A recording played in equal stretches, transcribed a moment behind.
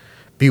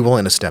be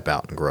willing to step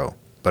out and grow.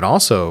 But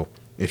also,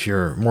 if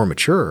you're more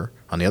mature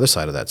on the other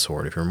side of that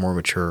sword, if you're more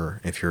mature,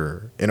 if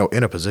you're in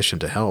a position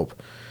to help,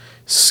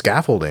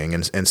 scaffolding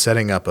and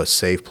setting up a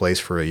safe place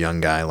for a young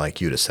guy like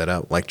you to set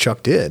up, like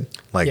Chuck did,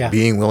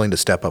 being willing to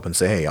step up and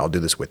say, hey, I'll do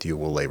this with you.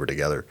 We'll labor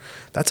together.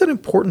 That's an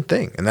important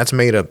thing. And that's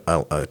made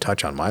a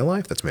touch on my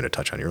life. That's made a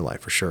touch on your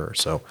life for sure.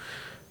 So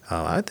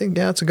I think,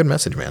 it's a good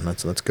message, man.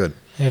 That's good.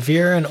 If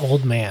you're an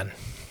old man,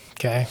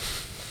 okay,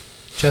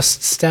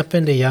 just step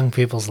into young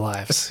people's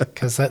lives,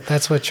 because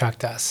that's what Chuck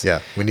does.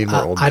 Yeah, we need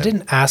more old men. I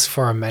didn't ask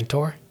for a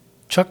mentor.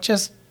 Chuck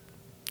just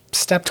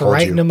stepped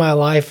right into my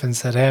life and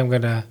said, hey, I'm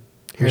going to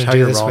Here's how do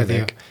you're this wrong, with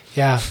Nick.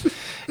 you. Yeah,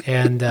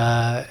 and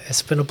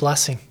it's been a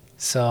blessing.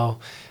 So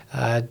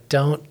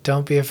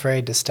don't be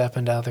afraid to step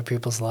into other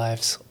people's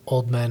lives,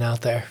 old men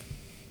out there.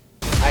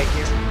 I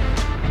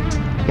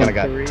hear. Kinda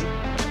got 3,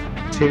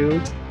 2,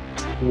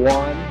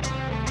 1.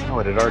 Oh,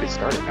 it had already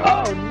started.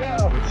 Oh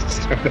no! Let's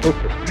start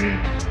over.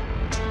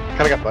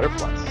 Kind of got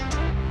butterflies.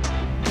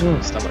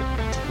 Stomach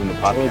from the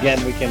podcast. Well,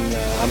 again, we can.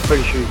 I'm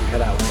pretty sure you can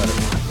cut out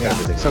butterflies.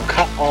 Yeah. So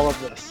cut all of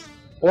this,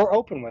 or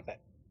open with it.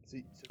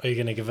 Are you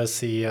going to give us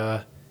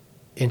the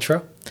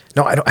intro?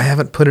 No, I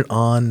haven't put it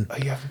on Oh,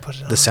 you haven't put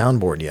it on? the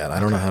soundboard yet. I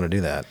don't know how to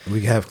do that.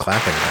 We have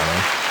clapping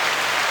now.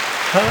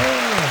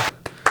 Ah.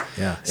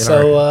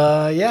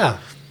 Yeah.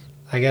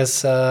 I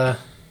guess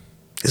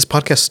Is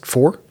podcast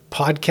 4?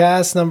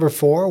 podcast number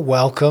 4.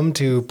 Welcome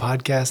to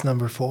podcast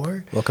number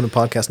 4. Welcome to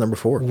podcast number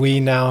 4. We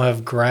now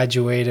have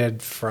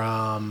graduated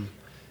from,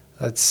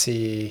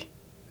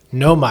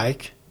 no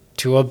mic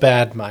to a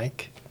bad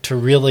mic to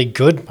really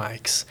good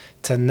mics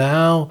to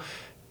now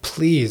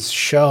please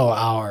show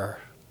our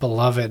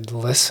beloved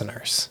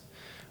listeners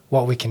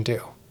what we can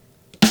do.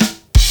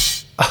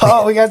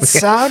 Oh, we got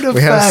sound effects.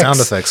 We have sound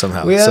effects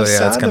somehow. We have so, yeah,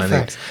 sound it's kind of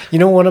effects. neat. You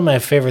know, one of my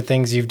favorite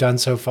things you've done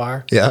so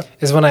far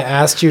is when I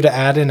asked you to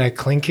add in a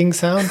clinking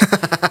sound.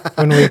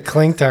 When we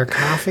clinked our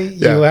coffee,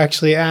 you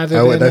actually added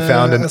in I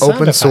found an sound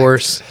open effect.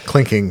 source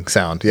clinking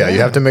sound. Yeah, you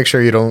have to make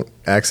sure you don't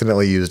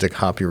accidentally use a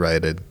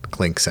copyrighted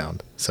clink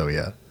sound. So,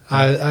 yeah.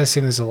 I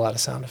assume there's a lot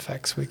of sound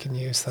effects we can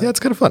use. Yeah, it's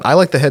kind of fun. I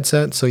like the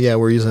headset. So, yeah,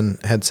 we're using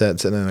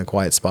headsets in a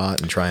quiet spot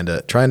and trying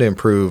to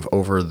improve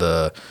over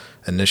the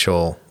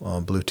initial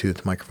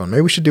Bluetooth microphone.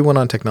 Maybe we should do one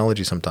on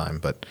technology sometime.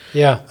 But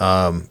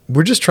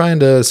we're just trying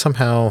to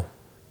somehow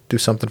do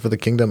something for the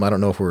kingdom. I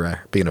don't know if we're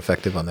being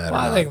effective on that or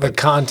not. I think the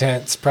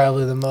content's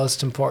probably the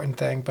most important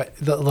thing.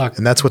 But look.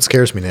 And that's what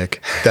scares me,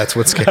 Nick. That's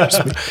what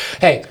scares me.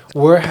 Hey,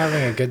 we're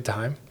having a good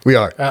time. We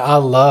are. I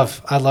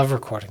love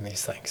recording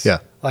these things.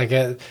 Yeah. Like,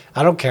 I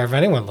don't care if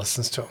anyone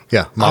listens to them.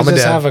 Yeah, mom and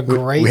just dad. Have a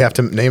great. We have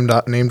to name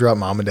drop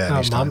mom and dad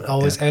each time. Mom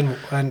always Yeah.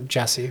 and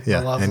Jessie. Yeah,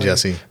 my lovely, and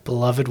Jessie.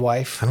 beloved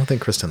wife. I don't think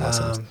Kristen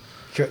listens.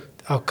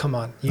 Oh, come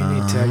on! You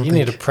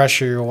need to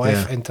pressure your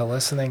wife into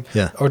listening.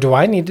 Yeah. Or do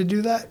I need to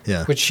do that?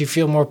 Yeah. Would she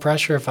feel more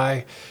pressure if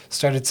I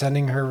started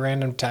sending her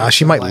random texts?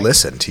 She might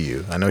listen to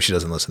you. I know she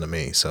doesn't listen to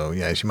me, so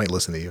yeah, she might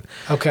listen to you.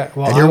 Okay.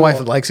 Well, and your wife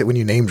likes it when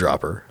you name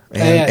drop her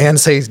and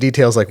says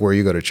details like where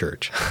you go to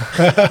church.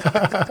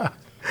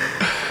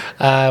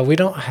 We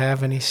don't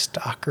have any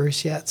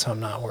stalkers yet, so I'm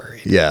not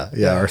worried. Yeah,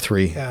 our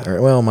 3. Yeah.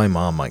 Well, my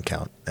mom might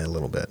count a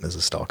little bit as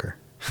a stalker.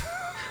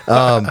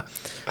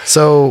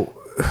 So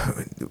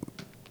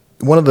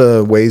one of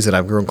the ways that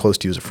I've grown close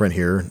to you as a friend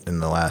here in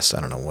the last,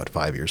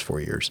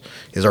 4 years,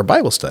 is our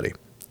Bible study.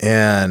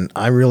 And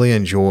I really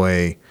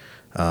enjoy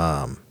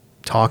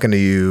talking to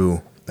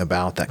you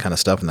about that kind of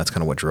stuff, and that's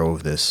kind of what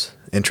drove this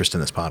interest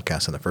in this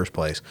podcast in the first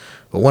place.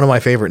 But one of my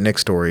favorite Nick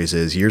stories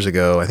is years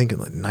ago, I think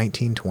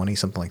 1920,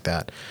 something like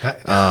that.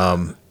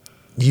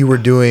 You were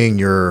doing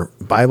your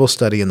Bible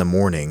study in the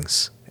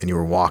mornings, and you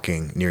were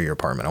walking near your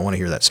apartment. I want to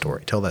hear that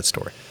story. Tell that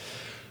story.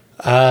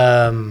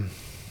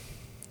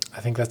 I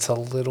think that's a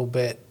little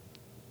bit,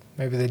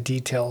 maybe the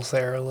details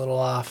there are a little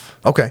off.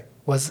 Okay.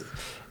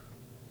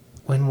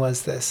 When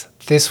was this?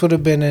 This would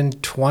have been in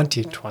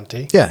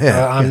 2020.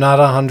 Yeah. I'm not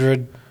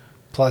 100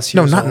 plus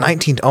No, years not old.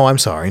 19. Oh, I'm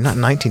sorry. Not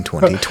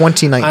 1920.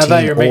 2019 I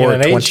thought you were making or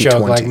an age 2020.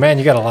 joke. Like, man,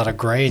 you got a lot of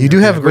gray in You your do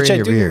beard. have gray Which in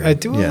your beard. I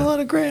do have Yeah. a lot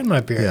of gray in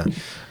my beard.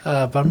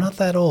 But I'm not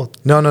that old.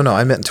 No.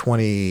 I meant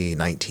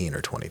 2019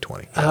 or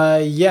 2020.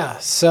 Yeah.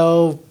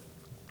 So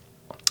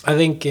I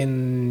think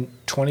in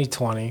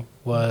 2020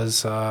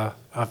 was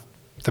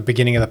the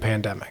beginning of the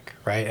pandemic,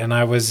 right? And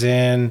I was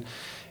in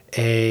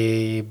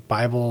a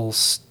Bible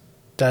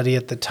study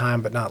at the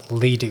time, but not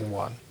leading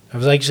one. It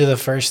was actually the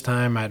first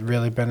time I'd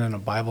really been in a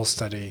Bible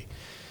study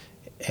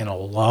in a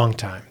long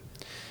time.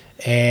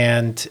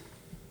 And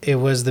it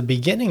was the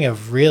beginning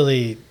of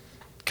really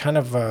kind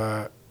of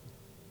a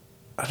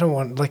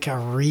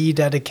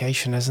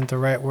rededication isn't the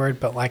right word,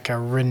 but like a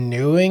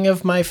renewing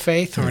of my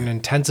faith or an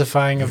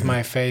intensifying of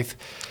my faith.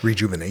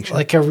 Rejuvenation.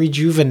 Like a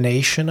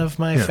rejuvenation of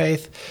my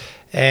faith.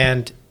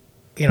 And,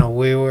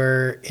 we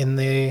were in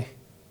the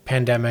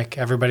pandemic.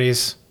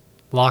 Everybody's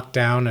locked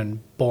down and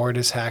bored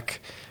as heck.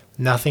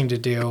 Nothing to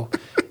do.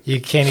 You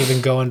can't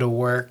even go into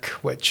work,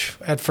 which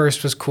at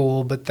first was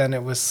cool, but then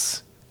it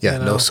was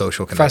no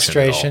social connection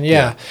frustration.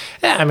 at all.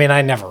 Yeah. I mean,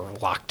 I never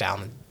locked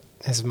down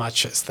as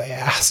much as they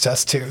asked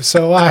us to.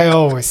 So I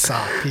always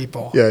saw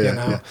people,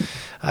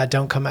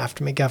 don't come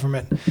after me,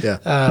 government.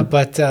 Yeah.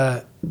 But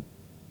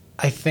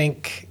I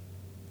think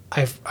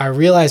I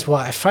realized, well,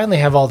 I finally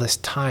have all this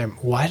time.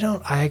 Why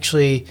don't I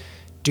actually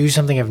do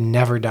something I've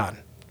never done,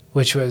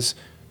 which was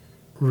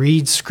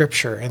read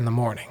scripture in the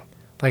morning.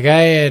 Like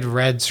I had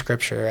read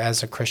scripture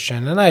as a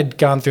Christian, and I'd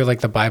gone through like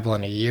the Bible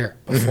in a year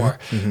before,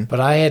 but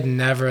I had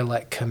never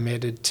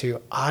committed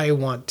to, I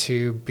want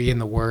to be in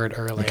the Word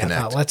early. I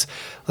thought, let's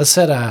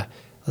set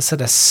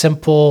a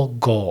simple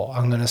goal.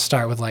 I'm going to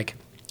start with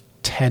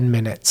 10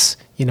 minutes,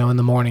 in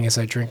the morning as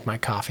I drink my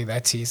coffee.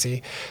 That's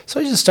easy. So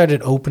I just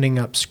started opening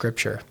up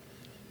scripture.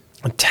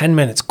 And 10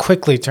 minutes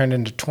quickly turned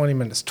into 20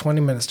 minutes, 20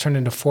 minutes turned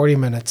into 40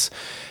 minutes.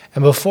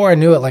 And before I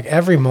knew it,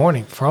 every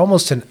morning for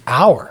almost an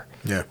hour,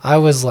 I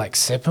was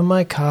sipping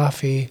my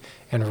coffee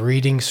and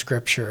reading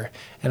scripture.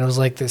 And it was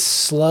this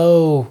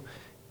slow,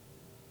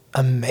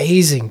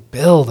 amazing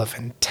build of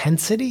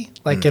intensity,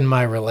 in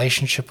my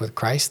relationship with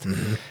Christ.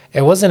 Mm-hmm.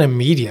 It wasn't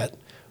immediate,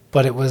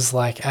 but it was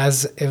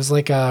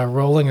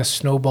rolling a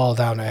snowball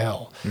down a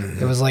hill.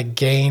 Mm-hmm. It was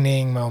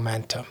gaining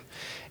momentum.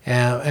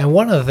 And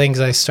one of the things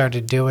I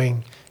started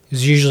doing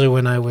is usually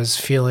when I was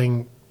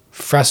feeling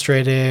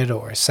frustrated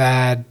or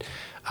sad,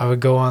 I would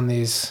go on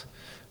these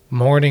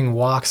morning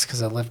walks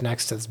because I lived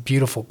next to this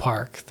beautiful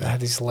park that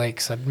had these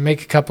lakes. I'd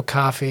make a cup of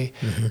coffee,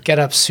 get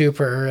up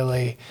super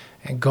early,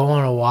 and go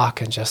on a walk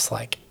and just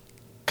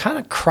kind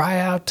of cry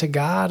out to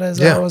God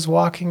as I was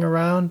walking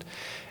around.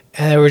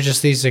 And there were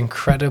just these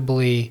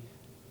incredibly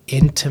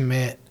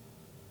intimate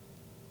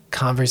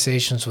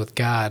conversations with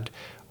God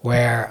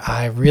where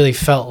I really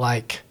felt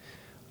like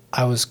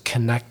I was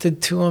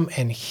connected to him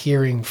and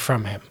hearing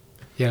from him,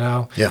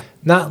 Yeah.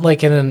 Not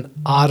in an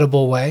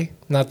audible way.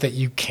 Not that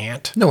you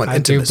can't. No, I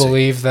do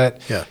believe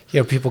that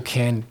people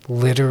can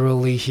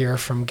literally hear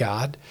from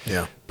God.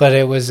 Yeah. But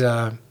it was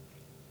a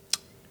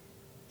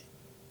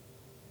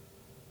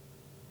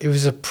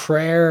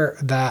prayer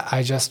that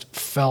I just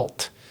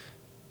felt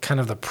kind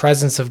of the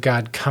presence of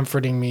God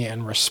comforting me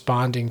and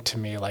responding to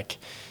me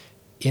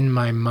in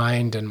my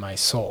mind and my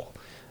soul.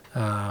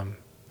 And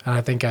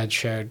I think I'd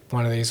shared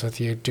one of these with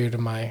you due to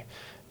my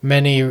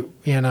many,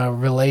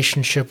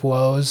 relationship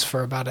woes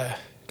for about a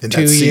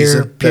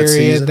 2-year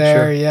period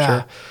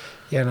there.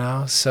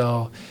 Sure.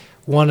 So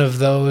one of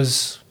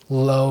those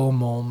low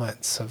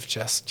moments of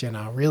just,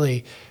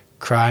 really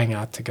crying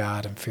out to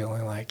God and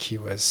feeling like he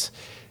was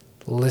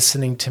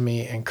listening to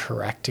me and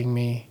correcting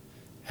me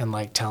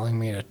and telling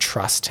me to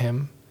trust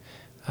him.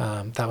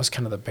 That was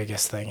kind of the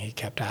biggest thing he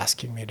kept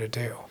asking me to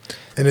do.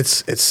 And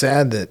it's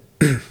sad that,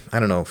 I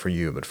don't know for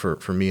you, but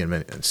for me and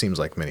it seems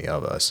like many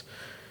of us,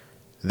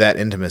 that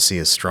intimacy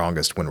is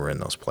strongest when we're in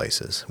those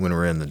places, when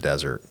we're in the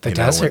desert,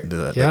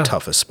 the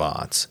toughest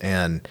spots.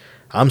 And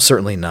I'm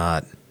certainly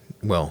not,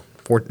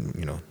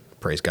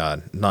 praise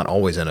God, not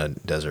always in a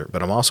desert,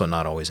 but I'm also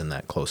not always in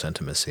that close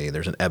intimacy.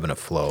 There's an ebb and a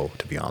flow,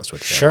 to be honest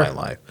with you, in my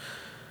life.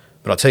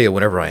 But I'll tell you,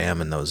 whenever I am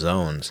in those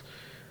zones,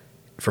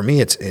 for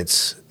me,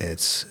 it's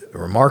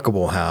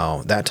remarkable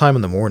how that time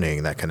in the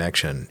morning, that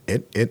connection,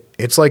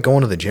 it's like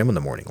going to the gym in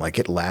the morning.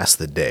 It lasts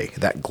the day.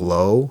 That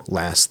glow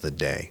lasts the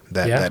day.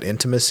 That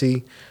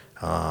intimacy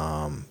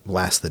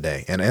lasts the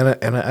day. And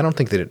I don't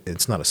think that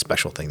it's not a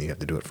special thing that you have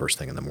to do it first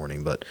thing in the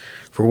morning. But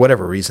for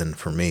whatever reason,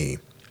 for me,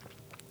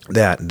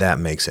 that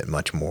makes it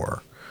much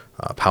more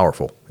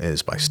powerful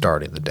is by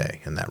starting the day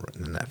in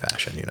that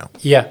fashion.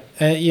 Yeah,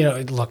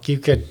 look, you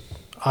could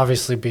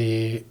obviously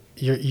be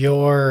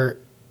your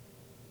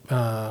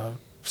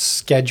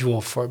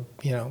schedule for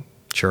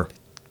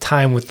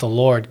time with the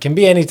Lord can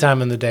be any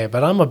time in the day,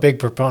 but I'm a big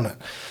proponent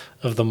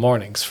of the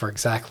mornings for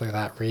exactly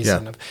that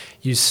reason.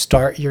 You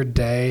start your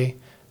day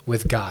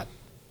with God.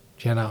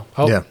 Now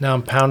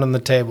I'm pounding the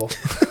table.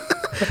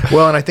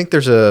 Well, and I think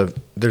there's an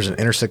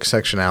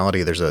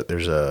intersectionality.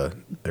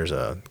 There's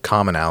a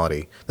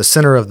commonality. The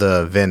center of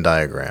the Venn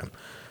diagram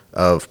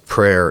of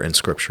prayer and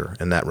scripture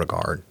in that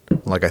regard.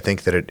 I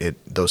think that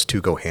those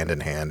two go hand in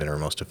hand and are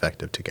most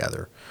effective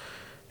together.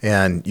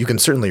 And you can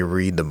certainly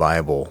read the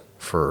Bible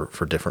for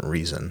different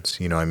reasons.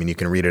 You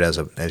can read it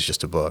as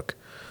just a book,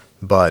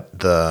 but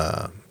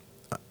the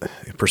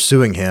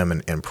pursuing him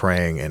and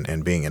praying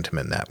and being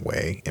intimate in that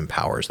way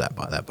empowers that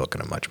book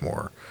in a much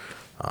more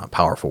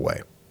powerful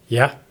way.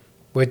 Yeah,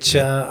 which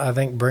I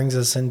think brings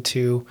us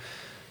into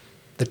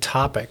the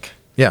topic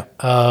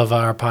of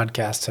our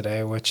podcast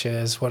today, which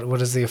is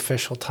what is the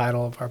official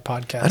title of our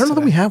podcast? I don't know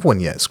that we have one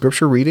yet.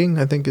 Scripture reading,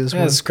 I think, is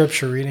one.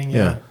 Scripture reading.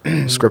 Yeah.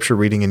 Scripture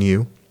reading in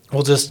you.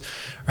 We'll just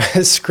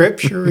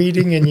scripture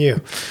reading in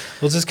you.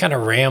 We'll just kind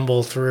of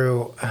ramble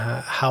through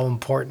how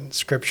important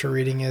scripture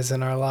reading is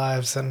in our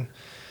lives and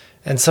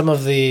some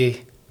of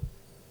the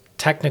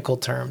technical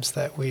terms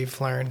that we've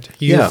learned.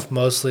 You've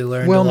mostly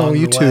learned. Well, along no,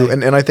 you the too. way.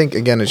 And I think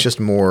again, it's just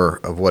more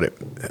of what it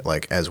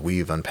as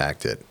we've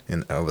unpacked it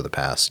over the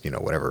past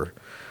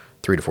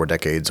 3 to 4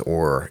 decades,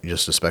 or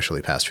just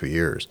especially past few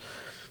years,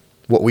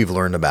 what we've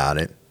learned about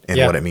it and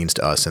what it means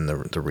to us and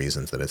the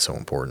reasons that it's so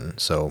important.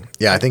 So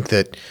I think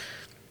that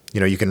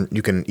you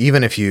can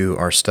even if you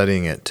are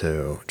studying it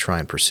to try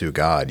and pursue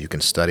God, you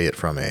can study it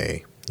from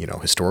a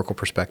historical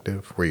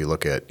perspective, where you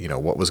look at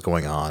what was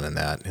going on in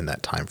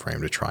that time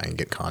frame to try and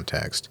get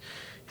context.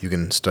 You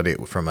can study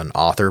it from an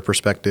author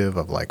perspective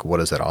of like,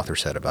 what has that author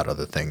said about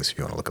other things. If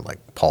you want to look at like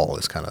Paul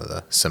is kind of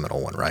the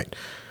seminal one, right?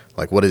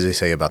 Like, what does he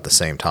say about the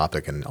same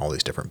topic in all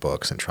these different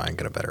books, and try and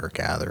get a better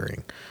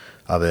gathering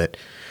of it.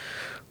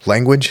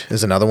 Language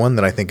is another one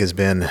that I think has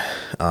been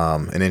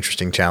an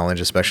interesting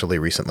challenge, especially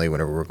recently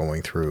whenever we're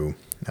going through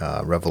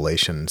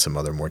Revelation and some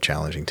other more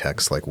challenging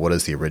texts. Like, what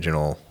does the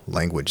original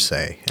language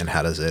say, and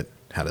how does it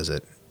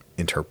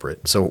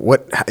interpret? So,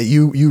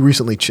 you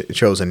recently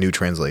chose a new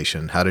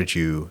translation. How did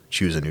you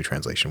choose a new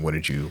translation? What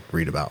did you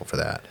read about for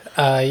that?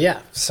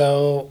 Yeah.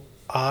 So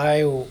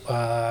I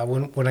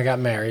when I got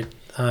married,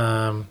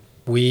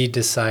 we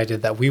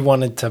decided that we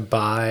wanted to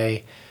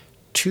buy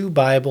 2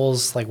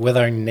 Bibles, like with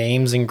our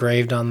names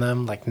engraved on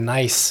them, like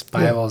nice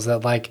Bibles that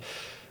like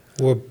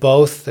were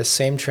both the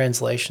same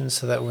translation,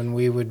 so that when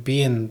we would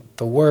be in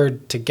the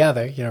Word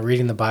together,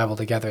 reading the Bible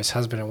together as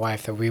husband and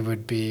wife, that we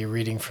would be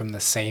reading from the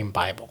same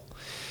Bible.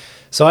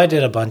 So I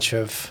did a bunch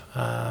of,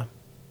 I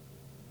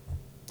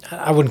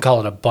wouldn't call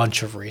it a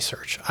bunch of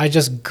research. I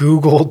just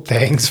Googled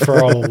things for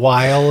a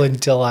while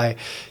until I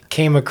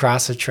came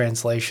across a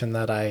translation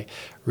that I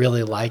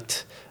really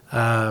liked.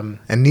 And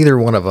neither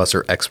one of us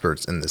are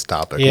experts in this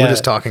topic. Yeah, we're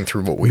just talking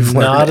through what we've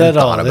learned not and at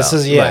all. thought This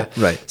about.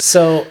 is Right.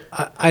 So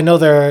I know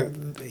there are,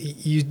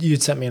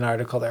 you'd sent me an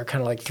article. There are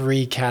kind of like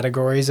 3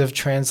 categories of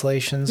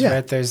translations,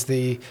 right? There's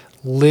the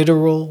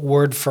literal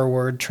word for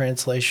word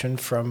translation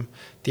from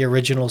the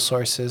original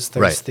sources.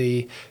 There's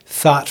the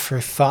thought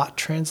for thought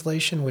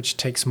translation, which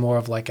takes more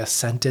of like a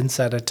sentence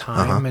at a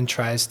time and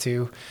tries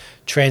to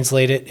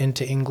translate it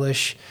into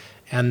English.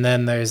 And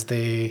then there's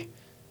the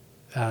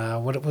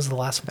what was the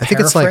last one? I think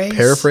it's like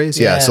paraphrase.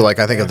 Yeah. So like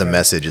I think of the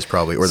Message is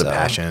probably, or the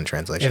Passion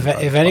translation.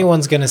 If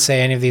anyone's going to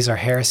say any of these are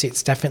heresy,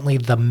 it's definitely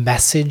the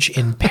Message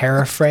in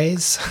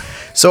paraphrase.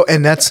 So,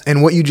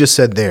 and what you just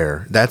said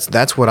there,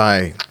 that's what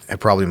I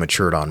have probably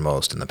matured on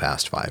most in the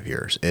past 5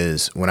 years,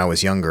 is when I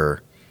was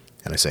younger,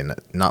 and I say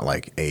not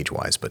like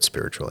age-wise, but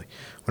spiritually.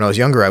 When I was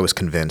younger, I was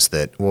convinced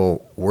that,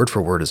 well, word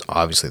for word is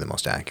obviously the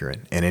most accurate,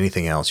 and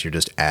anything else, you're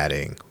just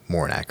adding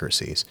more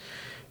inaccuracies.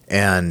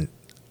 And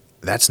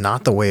that's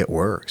not the way it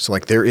works.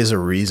 Like, there is a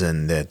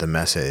reason that the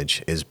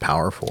Message is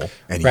powerful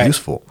and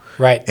useful.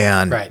 Right.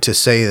 And to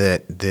say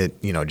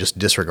that just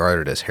disregard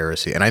it as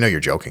heresy, and I know you're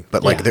joking,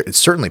 but like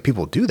certainly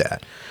people do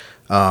that.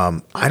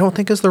 I don't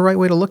think is the right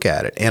way to look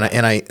at it. And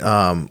I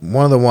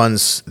one of the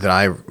ones that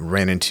I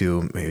ran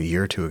into maybe a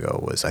year or 2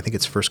 ago was, I think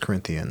it's 1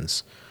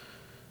 Corinthians.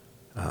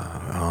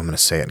 I'm going to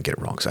say it and get it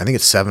wrong. So I think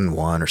it's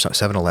 7:1 or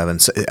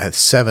 7:11. At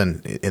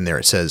 7 in there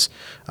it says,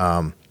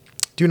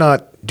 "Do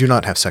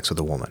not have sex with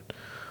a woman."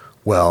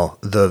 Well,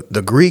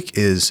 the Greek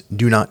is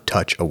 "do not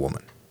touch a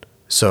woman."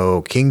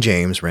 So King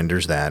James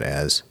renders that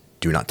as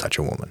 "do not touch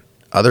a woman."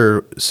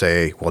 Others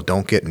say, well,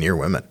 don't get near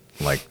women.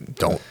 Like,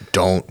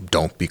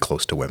 don't be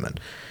close to women.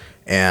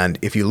 And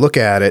if you look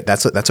at it,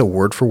 that's a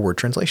word for word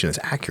translation. It's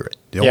accurate.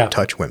 Don't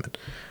touch women.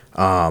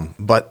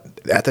 But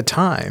at the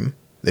time,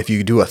 if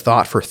you do a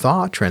thought for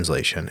thought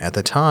translation, at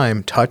the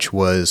time, touch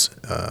was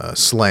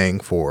slang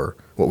for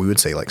what we would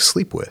say like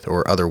sleep with,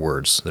 or other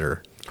words that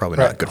are probably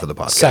not good for the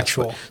podcast.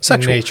 Sexual in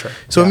nature.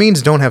 So it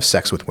means don't have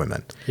sex with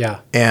women. Yeah.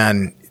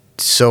 And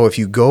so if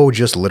you go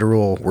just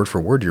literal word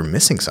for word, you're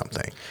missing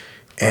something.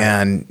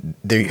 And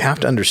you have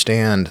to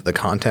understand the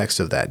context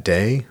of that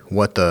day,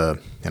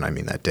 and I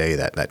mean that day,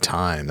 that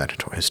time,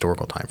 that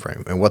historical time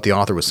frame, and what the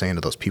author was saying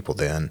to those people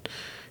then,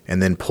 and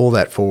then pull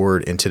that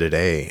forward into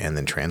today and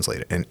then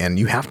translate it. And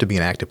you have to be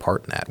an active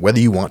part in that, whether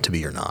you want to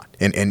be or not.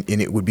 And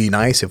it would be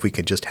nice if we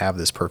could just have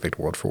this perfect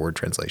word for word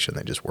translation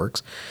that just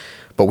works.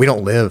 But we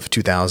don't live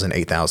 2,000,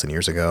 8,000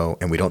 years ago,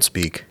 and we don't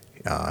speak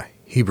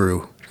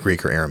Hebrew,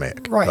 Greek, or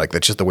Aramaic. Right. Like,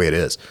 that's just the way it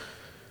is.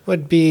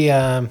 Would be...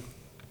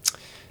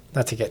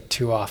 not to get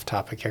too off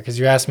topic here, because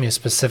you asked me a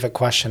specific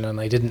question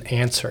and I didn't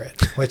answer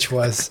it, which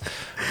was,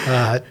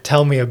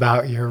 tell me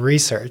about your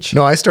research.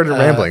 No, I started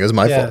rambling. It was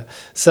my fault.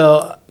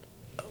 So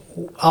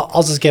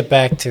I'll just get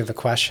back to the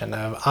question.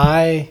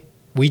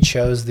 We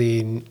chose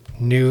the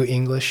New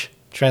English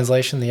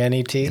translation, the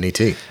NET.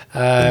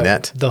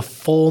 NET. The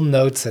full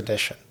notes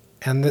edition.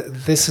 And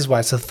this is why.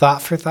 It's a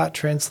thought-for-thought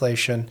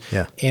translation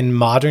in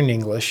modern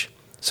English,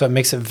 so it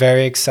makes it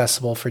very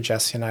accessible for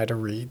Jesse and I to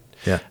read.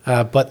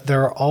 Yeah. But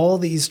there are all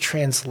these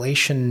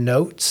translation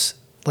notes,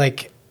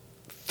 like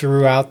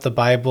throughout the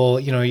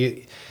Bible.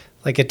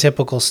 Like a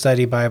typical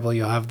study Bible,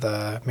 you'll have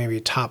the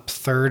maybe top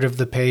third of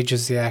the page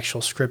is the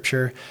actual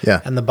scripture.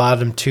 Yeah. And the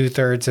bottom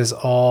 2/3 is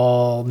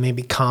all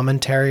maybe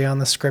commentary on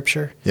the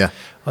scripture. Yeah.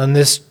 On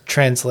this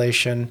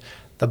translation,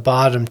 the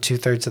bottom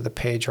 2/3 of the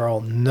page are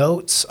all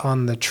notes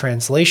on the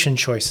translation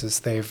choices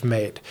they've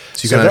made.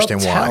 So you can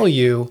understand why. They'll tell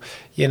you,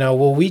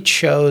 well, we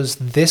chose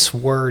this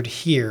word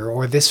here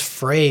or this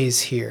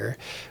phrase here,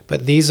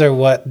 but these are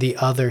what the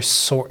other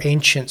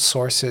ancient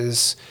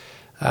sources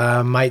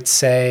might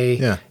say,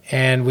 Yeah.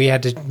 and we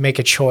had to make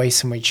a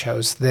choice and we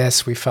chose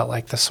this. We felt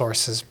like the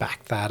sources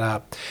backed that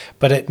up.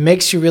 But it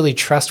makes you really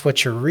trust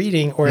what you're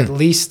reading, or at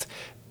least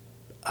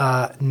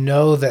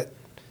know that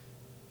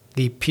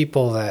the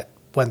people that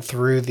went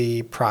through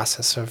the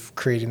process of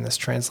creating this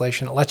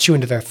translation, it lets you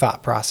into their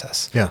thought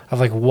process of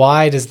like,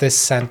 why does this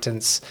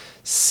sentence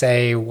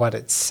say what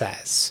it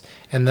says?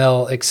 And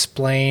they'll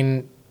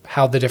explain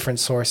how the different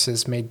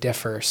sources may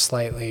differ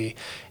slightly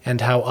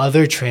and how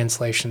other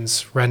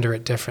translations render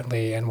it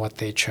differently and what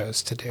they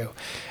chose to do.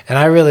 And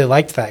I really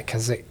liked that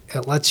because it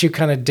lets you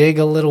kind of dig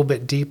a little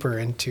bit deeper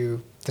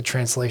into the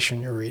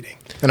translation you're reading.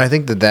 And I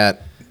think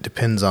that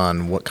depends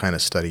on what kind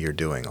of study you're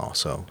doing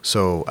also.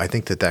 So I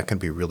think that can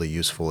be really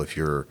useful if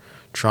you're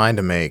trying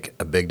to make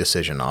a big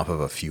decision off of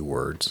a few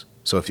words.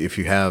 So if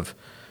you have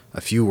a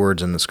few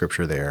words in the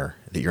scripture there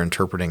that you're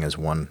interpreting as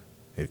one,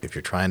 if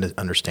you're trying to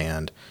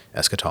understand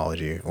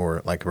eschatology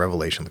or like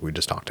Revelation, like we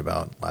just talked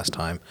about last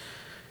time,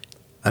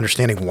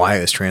 understanding why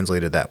it's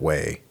translated that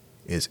way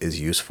is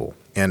useful.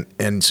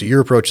 And so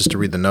your approach is to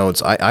read the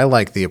notes. I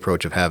like the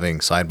approach of having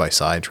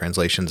side-by-side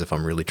translations if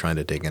I'm really trying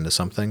to dig into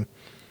something.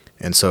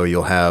 And so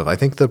you'll have, I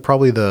think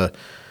probably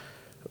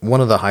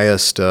one of the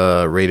highest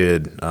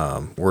rated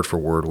word for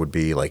word would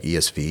be like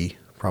ESV,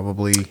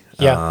 probably.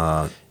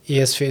 Yeah.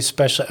 ESV,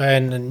 especially,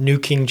 and New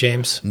King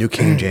James. New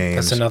King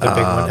James. That's another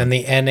big one. And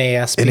the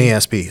NASB.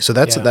 NASB. So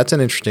that's an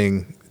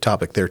interesting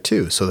topic there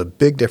too. So the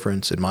big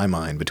difference in my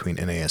mind between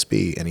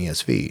NASB and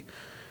ESV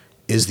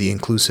is the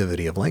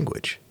inclusivity of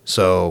language.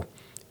 So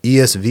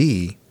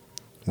ESV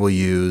will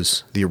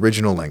use the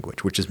original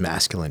language, which is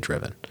masculine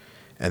driven.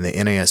 And the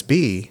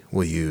NASB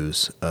will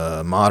use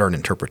modern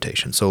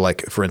interpretation. So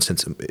like, for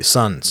instance,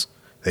 sons,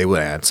 they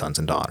would add sons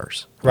and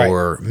daughters. Right.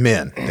 Or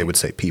men, they would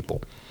say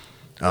people.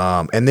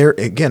 And they're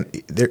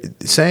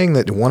saying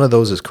that one of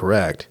those is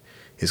correct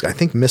is, I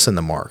think, missing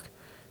the mark.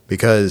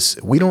 Because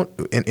we don't,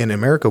 in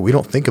America, we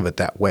don't think of it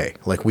that way.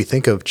 Like we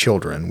think of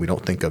children, we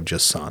don't think of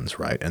just sons,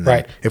 right? And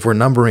then if we're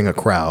numbering a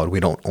crowd, we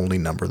don't only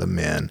number the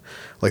men.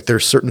 Like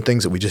there's certain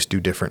things that we just do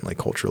differently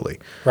culturally.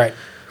 Right.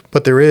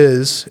 But there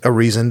is a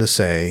reason to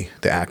say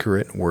the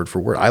accurate word for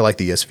word. I like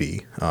the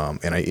ESV,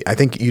 and I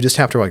think you just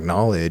have to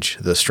acknowledge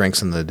the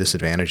strengths and the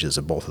disadvantages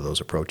of both of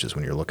those approaches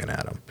when you're looking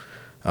at them.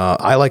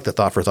 I like the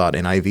thought for thought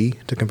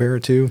NIV to compare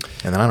it to,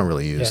 and then I don't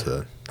really use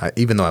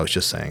even though I was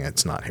just saying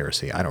it's not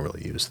heresy, I don't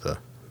really use the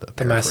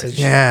message.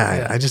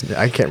 Yeah.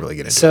 I can't really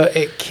get into it. So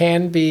it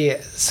can be,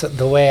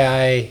 the way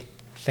I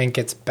think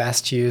it's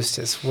best used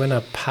is when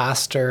a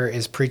pastor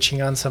is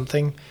preaching on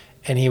something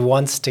and he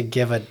wants to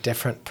give a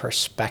different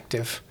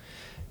perspective.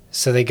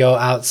 So they go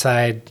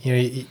outside,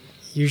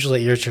 usually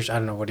at your church, I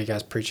don't know, what do you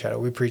guys preach out of?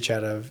 We preach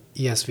out of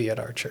ESV at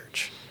our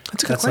church.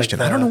 That's a good question.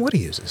 Like I don't know what he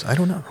uses. I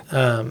don't know.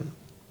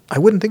 I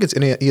wouldn't think it's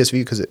any ESV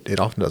because it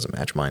often doesn't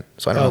match mine.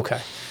 So I don't know.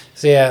 Okay.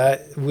 So yeah,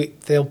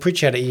 they'll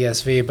preach out of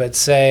ESV, but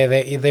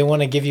say they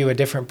want to give you a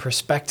different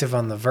perspective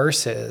on the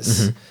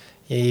verses.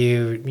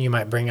 Mm-hmm. You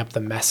might bring up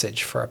the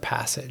message for a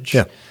passage.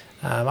 Yeah.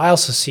 I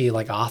also see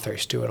like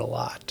authors do it a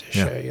lot to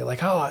show you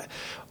like,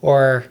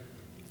 or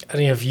I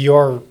don't know if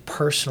you're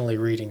personally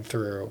reading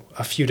through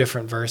a few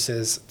different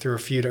verses, through a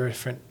few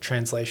different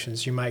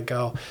translations, you might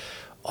go,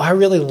 I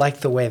really like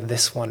the way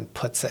this one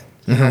puts it.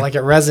 Like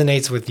it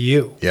resonates with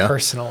you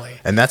personally.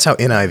 And that's how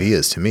NIV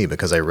is to me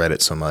because I read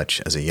it so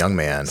much as a young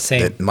man.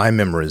 Same. That my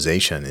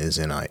memorization is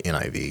in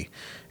NIV.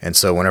 And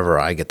so whenever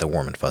I get the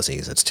warm and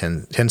fuzzies, it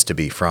tends to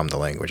be from the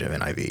language of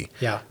NIV.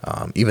 Yeah.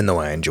 Even though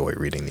I enjoy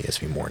reading the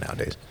ESV more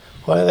nowadays.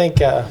 Well, I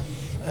think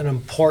an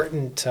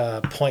important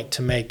point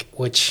to make,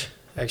 which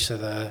actually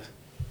the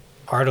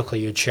article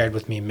you had shared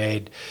with me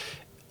made,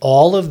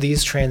 all of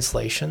these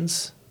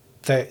translations,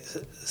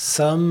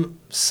 some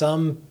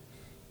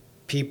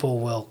people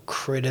will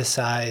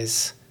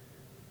criticize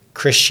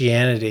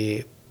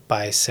Christianity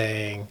by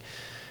saying,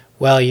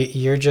 well,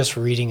 you're just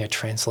reading a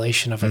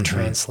translation of a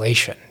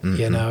translation.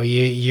 Mm-hmm.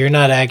 You're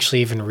not actually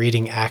even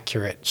reading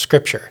accurate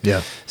scripture.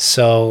 Yeah.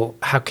 So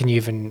how can you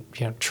even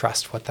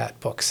trust what that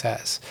book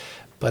says?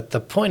 But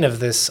the point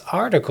of this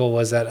article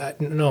was that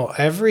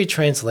every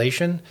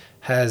translation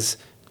has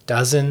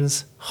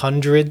dozens,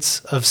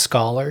 hundreds of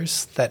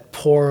scholars that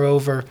pore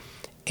over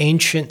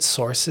ancient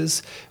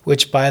sources,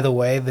 which, by the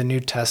way, the New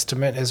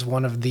Testament is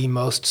one of the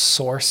most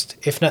sourced,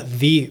 if not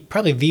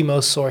probably the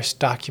most sourced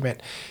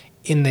document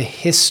in the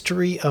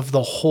history of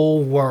the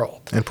whole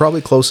world. And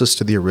probably closest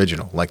to the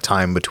original, like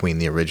time between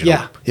the original.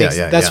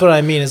 That's what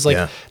I mean is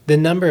the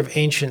number of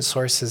ancient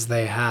sources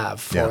they have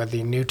for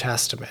the New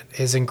Testament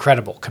is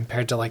incredible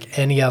compared to like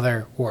any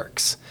other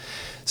works.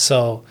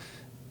 So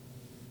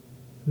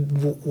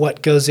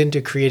what goes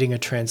into creating a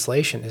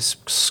translation is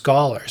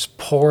scholars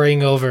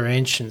poring over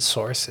ancient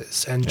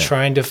sources and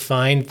trying to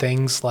find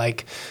things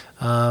like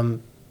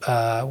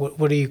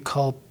what do you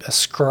call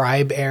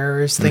scribe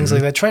errors, things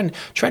like that,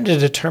 trying to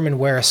determine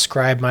where a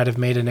scribe might have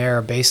made an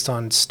error based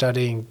on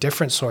studying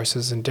different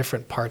sources in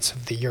different parts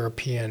of the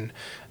European,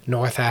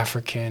 North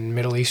African,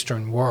 Middle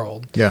Eastern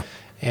world. Yeah.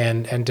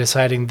 And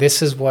deciding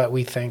this is what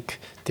we think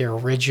the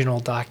original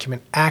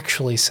document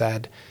actually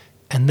said,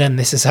 and then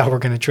this is how we're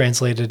going to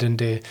translate it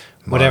into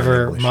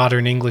whatever English.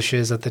 modern English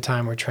is at the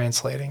time we're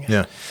translating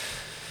it.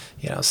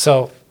 Yeah.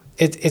 So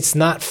it's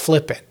not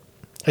flippant.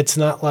 It's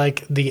not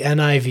like the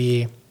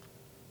NIV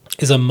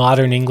is a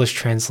modern English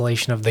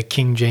translation of the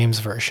King James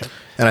version.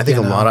 And I think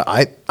a lot of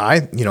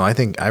I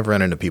think I've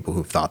run into people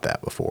who've thought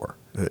that before,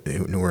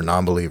 who are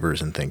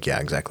non-believers and think, yeah,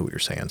 exactly what you're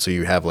saying. So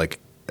you have like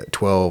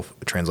 12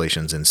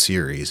 translations in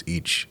series,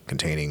 each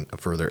containing a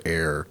further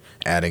error,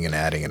 adding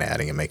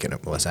and making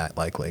it less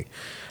likely.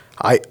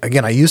 I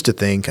used to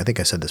think, I think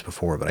I said this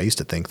before, but I used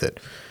to think that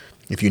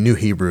if you knew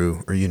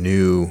Hebrew or you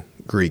knew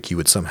Greek, you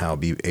would somehow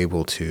be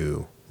able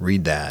to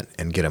read that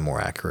and get a more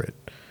accurate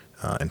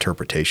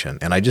interpretation.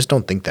 And I just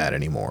don't think that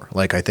anymore.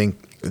 Like, I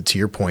think, to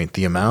your point,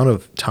 the amount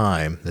of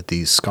time that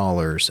these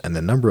scholars and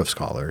the number of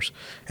scholars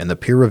and the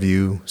peer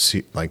review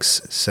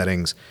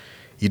settings,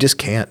 you just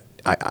can't.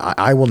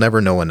 I will never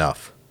know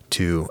enough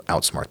to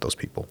outsmart those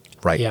people,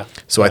 right? Yeah.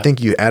 So I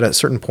think you, at a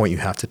certain point, you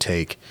have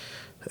to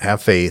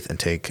have faith and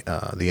take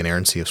the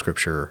inerrancy of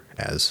Scripture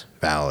as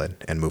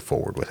valid and move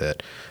forward with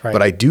it. Right.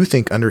 But I do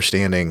think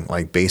understanding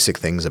like basic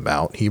things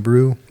about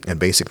Hebrew and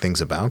basic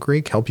things about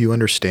Greek help you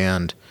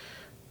understand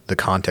the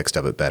context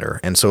of it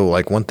better. And so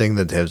like one thing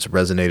that has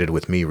resonated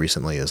with me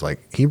recently is like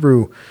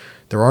Hebrew,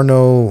 there are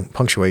no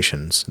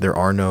punctuations, there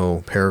are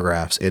no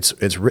paragraphs.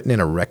 It's written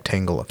in a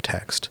rectangle of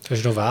text.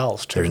 There's no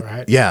vowels too,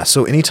 right? Yeah.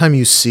 So anytime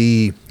you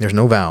see, there's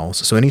no vowels.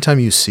 So anytime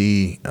you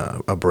see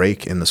a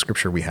break in the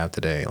Scripture we have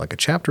today, like a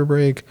chapter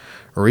break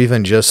or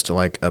even just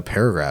like a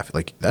paragraph,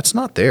 like that's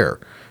not there.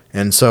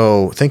 And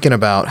so thinking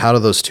about how do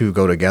those two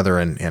go together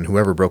and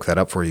whoever broke that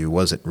up for you,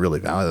 was it really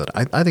valid?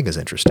 I think is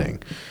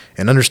interesting.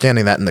 And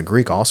understanding that in the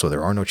Greek also,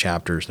 there are no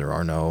chapters, there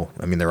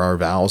are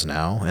vowels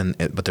now,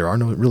 but there are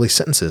no really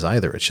sentences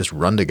either. It's just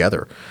run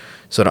together.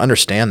 So to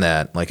understand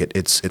that, like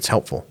it's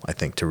helpful, I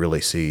think, to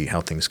really see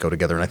how things go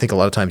together. And I think a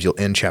lot of times you'll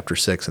end chapter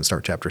 6 and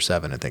start chapter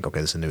 7 and think,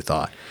 okay, this is a new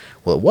thought.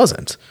 Well, it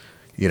wasn't,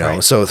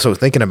 Right. So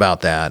thinking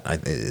about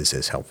that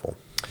is helpful.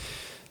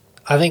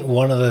 I think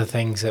one of the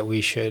things that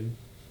we should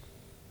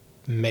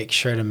make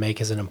sure to make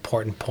as an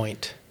important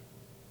point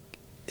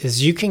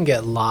is you can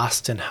get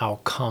lost in how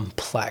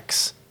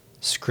complex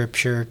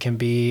Scripture can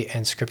be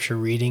and Scripture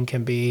reading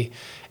can be,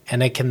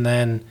 and it can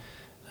then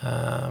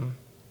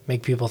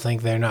make people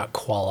think they're not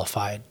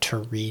qualified to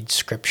read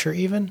Scripture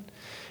even.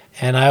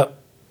 And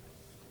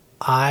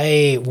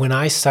when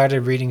I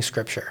started reading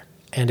Scripture,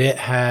 and it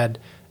had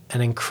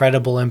an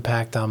incredible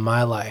impact on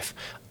my life,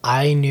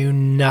 I knew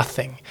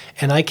nothing.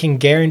 And I can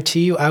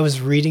guarantee you I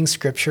was reading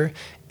Scripture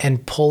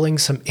and pulling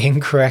some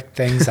incorrect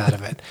things out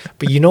of it.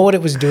 But you know what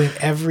it was doing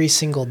every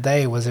single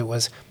day was it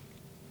was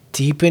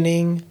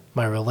deepening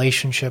my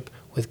relationship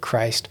with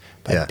Christ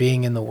by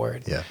being in the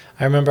Word. Yeah.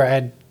 I remember I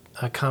had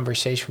a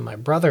conversation with my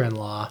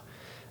brother-in-law.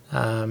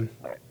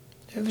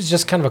 It was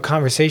just kind of a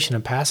conversation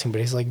in passing,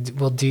 but he's like,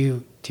 well, do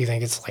you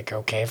think it's like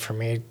okay for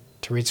me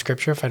to read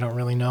Scripture if I don't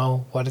really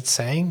know what it's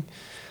saying?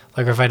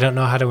 Like, if I don't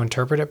know how to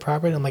interpret it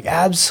properly? I'm like,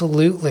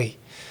 absolutely.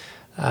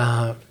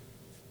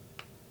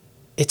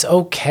 It's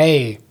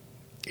okay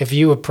if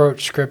you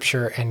approach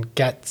Scripture and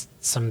get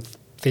some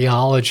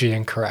theology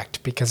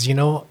incorrect, because you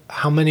know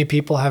how many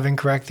people have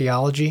incorrect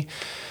theology?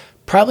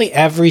 Probably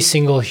every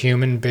single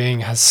human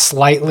being has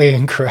slightly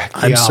incorrect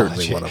theology. I'm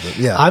certainly one of them,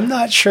 yeah. I'm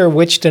not sure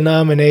which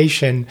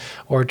denomination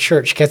or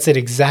church gets it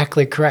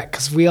exactly correct,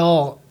 because we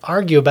all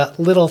argue about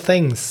little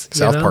things.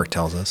 South Park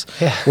tells us.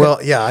 Yeah. Well,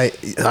 yeah,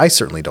 I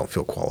certainly don't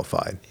feel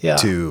qualified Yeah.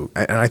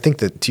 and I think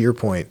that to your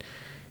point,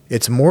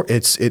 it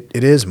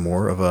is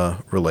more of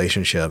a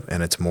relationship,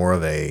 and it's more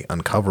of a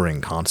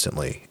uncovering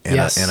constantly and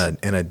Yes.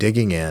 a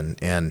digging in.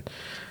 And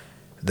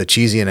the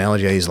cheesy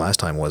analogy I used last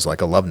time was like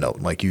a love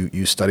note. Like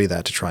you study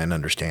that to try and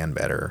understand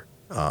better.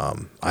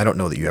 I don't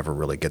know that you ever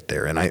really get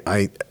there. And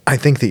I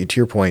think that to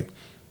your point,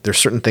 there's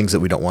certain things that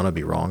we don't want to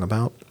be wrong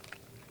about,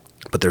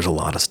 but there's a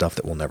lot of stuff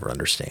that we'll never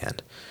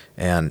understand.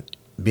 And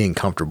being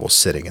comfortable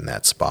sitting in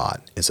that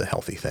spot is a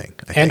healthy thing.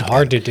 I And think.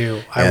 hard to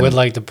do. I would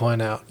like to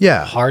point out.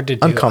 Yeah, Hard to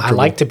do. uncomfortable.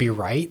 I like to be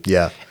right.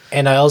 Yeah.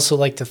 And I also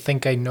like to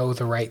think I know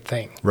the right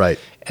thing. Right.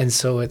 And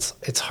so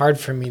it's hard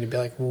for me to be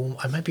like, well,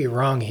 I might be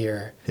wrong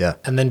here. Yeah.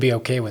 And then be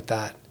okay with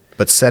that.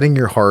 But setting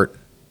your heart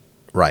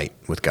right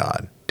with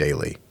God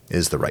daily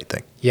is the right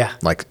thing. Yeah.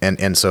 Like,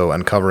 and so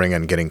uncovering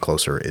and getting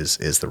closer is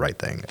the right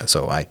thing.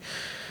 So I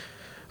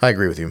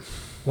agree with you.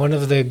 One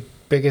of the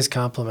biggest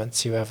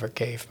compliments you ever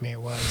gave me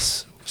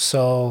was,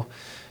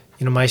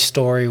 my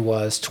story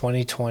was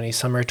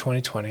summer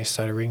 2020,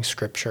 started reading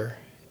Scripture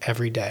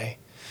every day.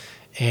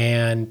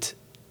 And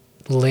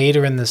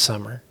later in the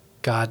summer,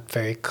 God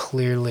very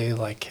clearly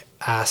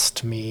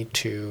asked me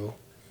to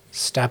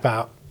step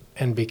out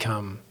and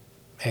become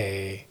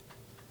a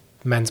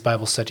men's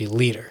Bible study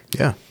leader.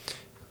 Yeah.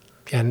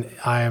 And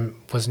I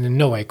was in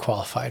no way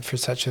qualified for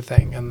such a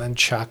thing. And then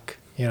Chuck,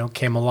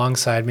 came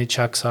alongside me.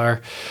 Chuck's our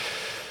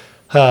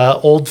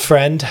old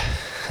friend,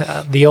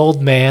 the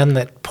old man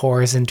that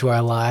pours into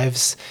our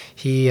lives.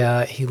 He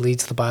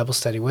leads the Bible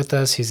study with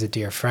us. He's a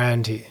dear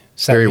friend. He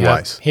set Very me up.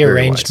 wise. He Very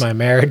arranged wise. my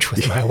marriage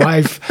with my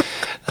wife.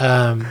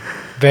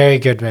 Very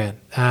good man.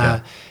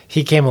 Yeah.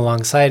 He came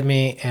alongside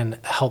me and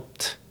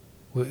helped.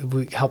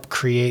 We helped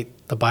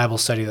create the Bible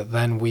study that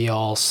then we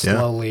all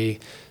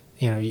slowly.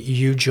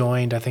 You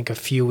joined, I think, a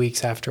few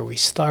weeks after we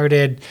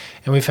started,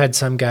 and we've had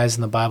some guys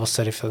in the Bible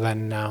study for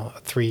then now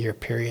a 3-year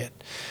period.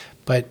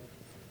 But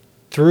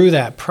through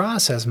that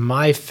process,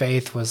 my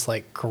faith was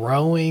like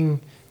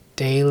growing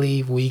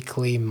daily,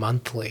 weekly,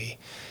 monthly.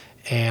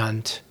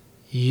 And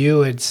you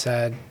had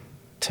said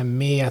to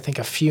me, I think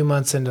a few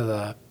months into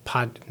the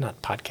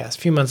a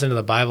few months into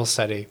the Bible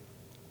study,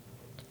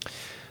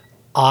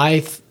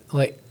 I'm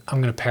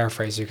going to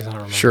paraphrase you because I don't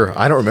remember. Sure,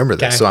 I don't remember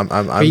this, so I'm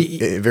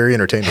very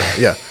entertained by it.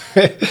 Yeah.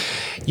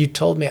 You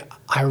told me,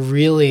 I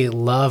really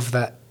love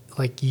that,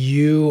 like,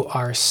 you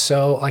are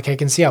so, like, I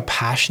can see how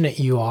passionate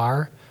you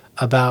are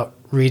about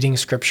reading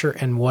scripture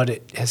and what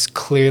it has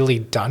clearly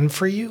done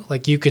for you.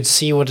 Like, you could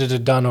see what it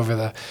had done over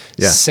the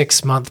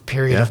 6-month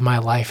period of my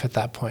life at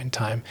that point in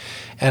time,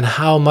 and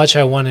how much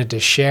I wanted to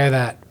share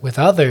that with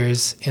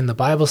others in the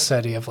Bible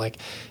study of, like,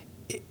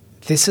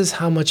 this is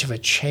how much of a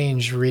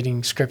change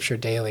reading scripture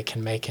daily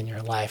can make in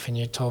your life. And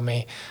you told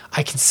me,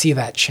 I can see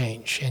that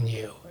change in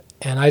you.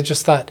 And I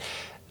just thought,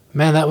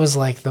 man, that was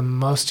like the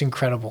most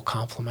incredible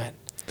compliment.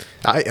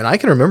 I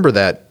can remember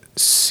that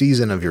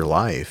season of your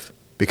life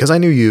because I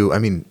knew you. I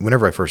mean,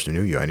 whenever I first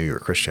knew you, I knew you were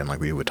a Christian.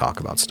 Like, we would talk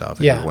about stuff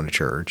and we went to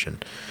church.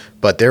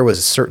 But there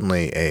was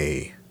certainly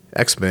a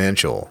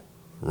exponential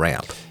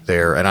ramp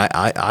there, and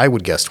I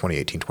would guess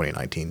 2018,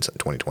 2019,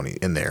 2020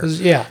 in there.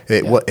 I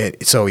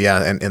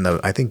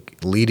think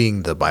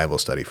leading the Bible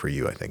study for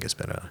you, I think, has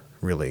been a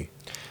really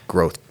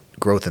growth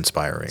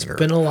inspiring. It's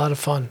been a lot of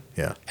fun.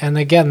 Yeah. And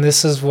again,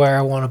 this is where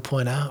I want to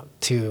point out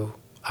to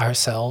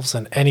ourselves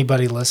and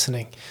anybody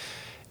listening,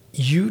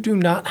 you do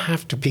not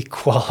have to be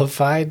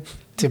qualified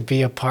to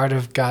be a part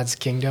of God's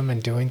kingdom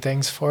and doing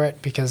things for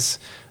it, because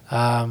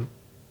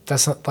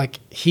that's not like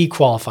he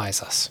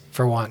qualifies us,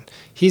 for one.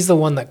 He's the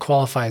one that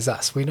qualifies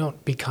us. We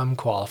don't become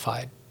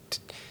qualified.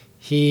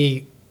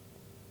 He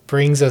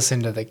brings us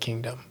into the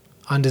kingdom,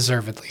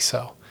 undeservedly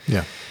so.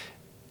 Yeah.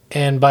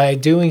 And by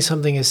doing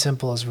something as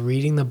simple as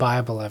reading the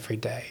Bible every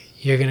day,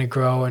 you're going to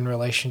grow in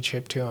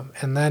relationship to him.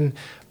 And then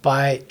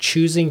by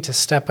choosing to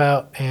step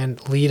out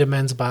and lead a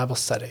men's Bible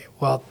study,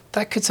 well,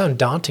 that could sound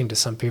daunting to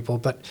some people,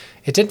 but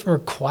it didn't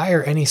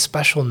require any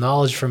special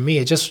knowledge from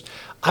me.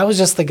 I was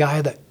just the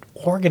guy that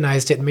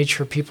organized it and made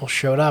sure people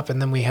showed up,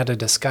 and then we had a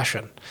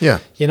discussion. Yeah.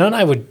 And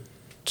I would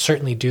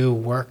certainly do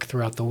work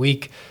throughout the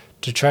week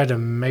to try to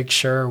make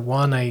sure,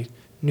 one, I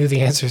knew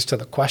the answers to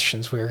the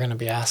questions we were going to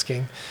be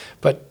asking,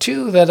 but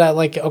two, that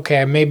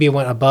I maybe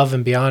went above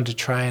and beyond to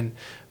try and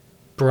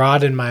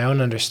broaden my own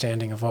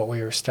understanding of what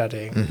we were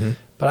studying. Mm-hmm.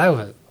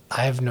 But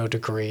I have no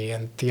degree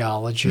in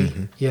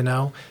theology,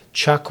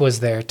 Chuck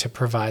was there to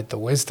provide the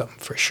wisdom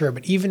for sure,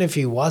 but even if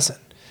he wasn't,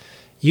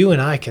 you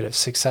and I could have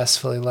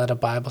successfully led a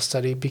Bible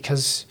study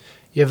because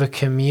you have a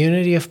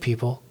community of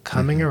people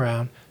coming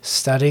around,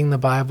 studying the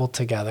Bible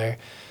together.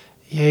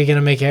 Yeah, you're going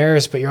to make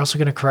errors, but you're also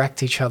going to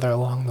correct each other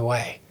along the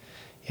way.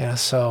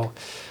 So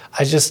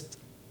I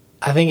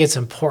think it's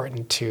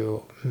important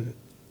to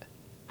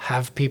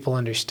have people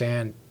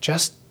understand,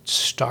 just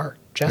start,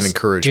 just and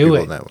encourage do people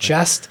it, in that way.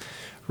 just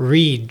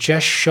read,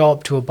 just show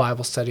up to a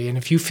Bible study. And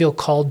if you feel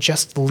called,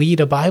 just lead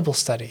a Bible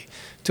study.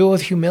 Do it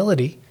with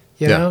humility.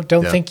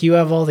 Don't think you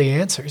have all the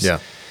answers. Yeah.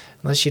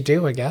 Unless you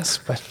do, I guess.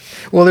 But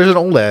well, there's an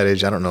old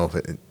adage. I don't know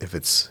if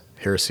it's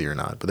heresy or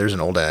not, but there's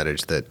an old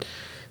adage that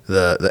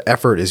the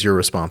effort is your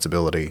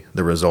responsibility.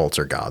 The results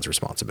are God's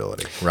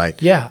responsibility, right?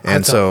 Yeah.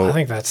 And I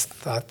think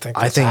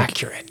that's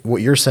accurate.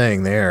 What you're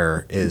saying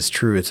there is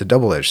true. It's a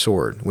double-edged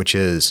sword, which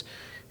is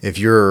if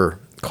you're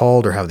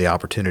called or have the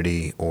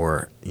opportunity,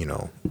 or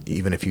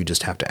even if you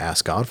just have to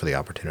ask God for the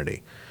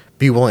opportunity,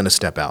 be willing to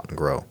step out and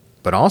grow.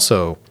 But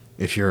also,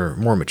 if you're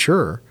more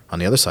mature, on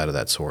the other side of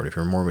that sword, if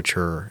you're more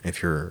mature,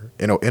 if you're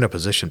in a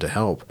position to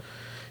help,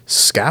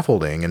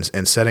 scaffolding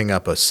and setting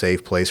up a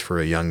safe place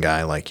for a young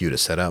guy like you to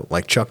set up,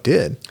 like Chuck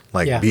did,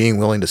 being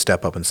willing to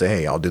step up and say,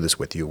 hey, I'll do this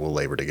with you, we'll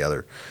labor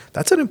together.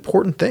 That's an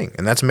important thing.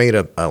 And that's made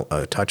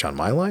a touch on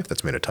my life.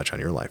 That's made a touch on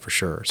your life for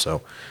sure.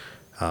 So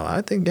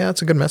I think,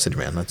 it's a good message,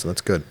 man. That's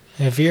good.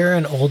 If you're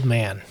an old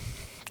man,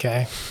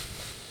 okay,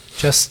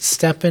 just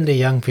step into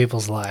young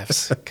people's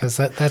lives, because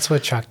that's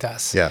what Chuck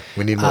does. Yeah,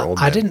 we need more old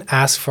men. I didn't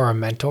ask for a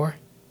mentor.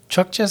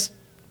 Chuck just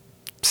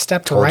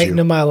stepped right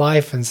into my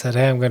life and said,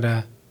 hey, I'm going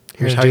to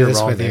Here's how do you're this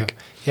wrong, with Nick. you.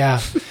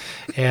 Yeah,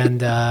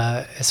 and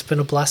it's been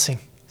a blessing.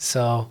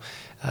 So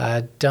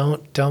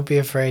don't be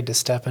afraid to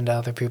step into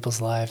other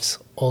people's lives,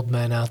 old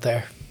men out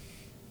there.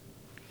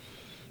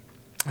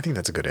 I think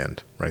that's a good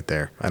end right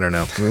there. I don't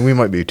know. I mean, we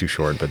might be too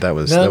short, but that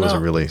was a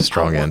really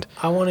strong end.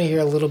 I want to hear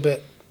a little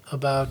bit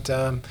about,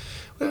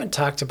 we haven't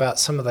talked about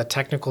some of the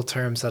technical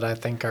terms that I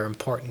think are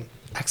important.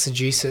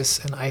 Exegesis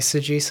and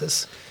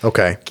eisegesis.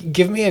 Okay.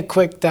 Give me a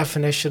quick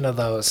definition of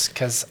those,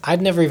 because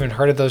I'd never even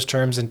heard of those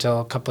terms until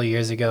a couple of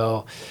years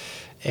ago,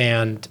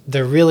 and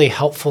they're really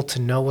helpful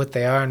to know what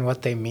they are and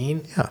what they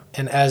mean. Yeah.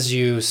 And as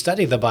you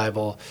study the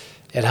Bible,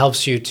 it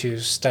helps you to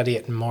study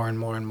it in more and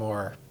more and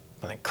more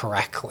like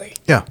correctly.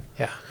 Yeah.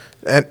 Yeah.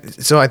 And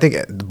so I think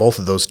both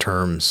of those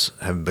terms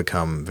have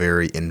become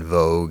very in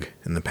vogue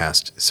in the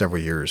past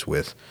several years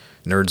with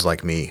nerds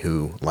like me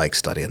who like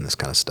studying this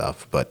kind of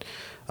stuff. But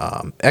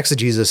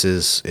exegesis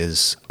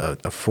is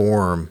a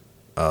form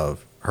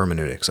of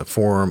hermeneutics, a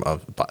form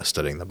of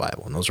studying the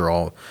Bible. And those are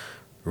all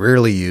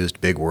rarely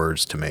used big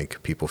words to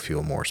make people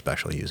feel more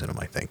special using them,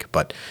 I think.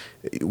 But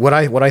what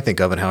I think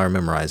of and how I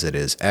memorize it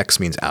is ex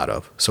means out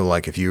of. So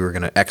like if you were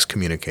going to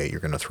excommunicate, you're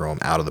going to throw them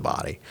out of the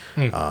body.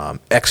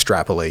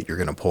 Extrapolate, you're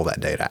going to pull that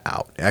data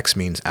out. Ex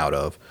means out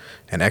of,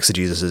 and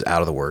exegesis is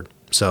out of the word.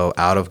 So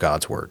out of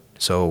God's word.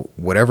 So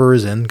whatever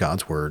is in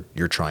God's word,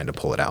 you're trying to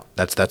pull it out.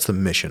 That's the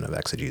mission of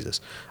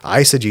exegesis.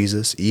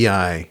 Eisegesis,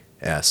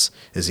 E-I-S,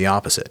 is the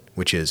opposite,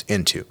 which is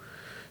into.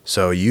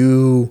 So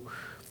you...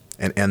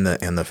 And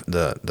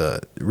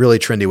the really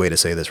trendy way to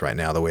say this right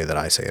now, the way that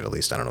I say it, at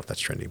least, I don't know if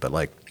that's trendy, but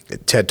like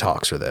TED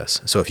Talks are this.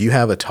 So if you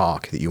have a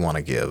talk that you want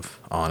to give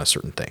on a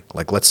certain thing,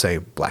 like let's say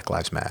Black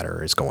Lives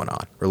Matter is going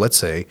on, or let's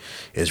say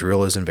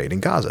Israel is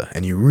invading Gaza,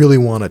 and you really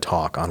want to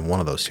talk on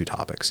one of those two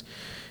topics,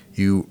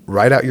 you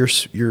write out your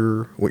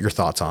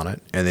thoughts on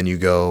it, and then you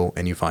go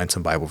and you find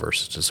some Bible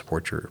verses to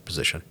support your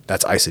position.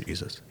 That's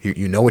eisegesis.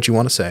 You know what you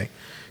want to say.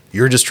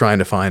 You're just trying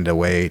to find a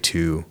way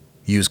to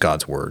use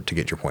God's word to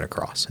get your point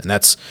across. And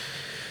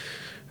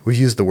we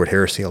use the word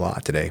heresy a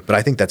lot today, but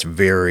I think that's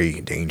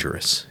very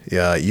dangerous.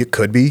 Yeah, it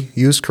could be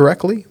used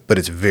correctly, but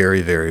it's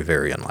very, very,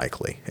 very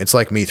unlikely. It's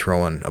like me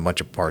throwing a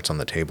bunch of parts on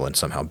the table and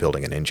somehow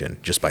building an engine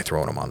just by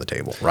throwing them on the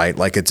table, right?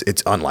 Like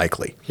it's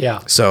unlikely.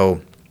 Yeah.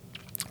 So,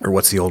 or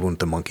what's the old one with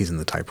the monkeys and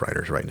the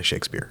typewriters, right, in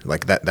Shakespeare?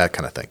 Like that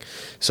kind of thing.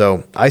 So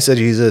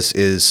eisegesis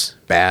is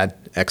bad.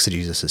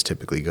 Exegesis is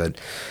typically good.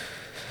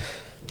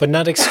 But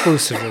not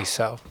exclusively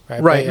so,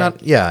 right? Right.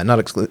 But yeah. Not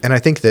exclusive. And I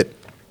think that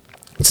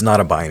it's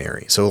not a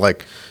binary. So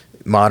like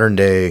modern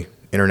day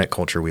internet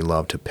culture, we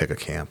love to pick a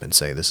camp and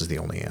say this is the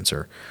only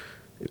answer.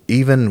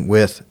 Even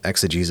with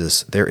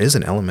exegesis, there is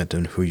an element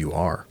in who you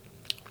are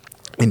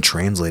in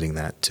translating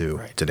that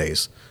to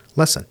today's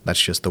lesson.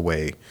 That's just the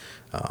way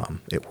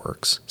it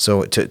works.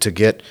 So to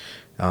get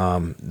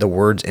the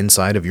words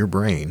inside of your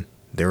brain,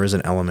 there is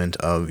an element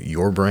of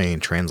your brain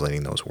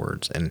translating those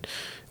words. And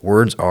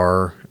words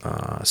are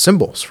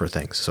symbols for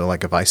things. So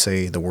like if I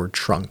say the word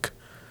trunk,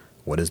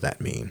 what does that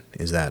mean?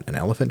 Is that an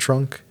elephant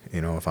trunk?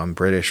 If I'm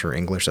British or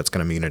English, that's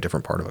going to mean a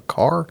different part of a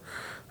car.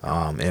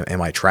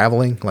 Am I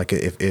traveling? Like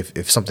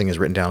if something is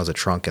written down as a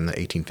trunk in the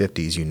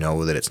 1850s, you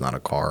know that it's not a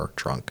car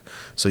trunk.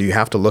 So you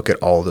have to look at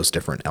all those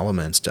different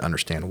elements to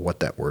understand what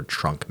that word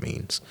trunk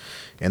means.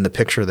 And the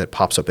picture that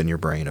pops up in your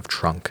brain of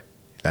trunk,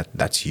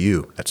 that's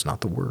you. That's not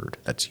the word.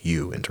 That's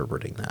you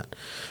interpreting that.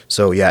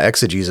 So yeah,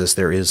 exegesis,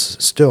 there is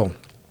still...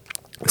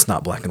 It's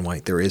not black and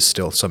white. There is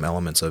still some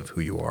elements of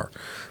who you are.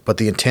 But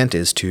the intent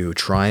is to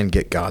try and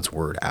get God's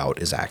word out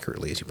as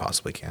accurately as you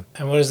possibly can.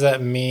 And what does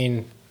that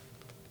mean,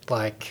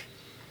 like,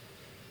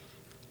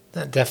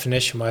 not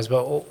definition-wise,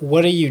 but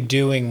what are you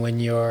doing when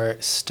you're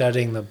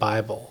studying the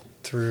Bible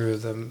through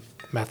the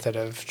method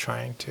of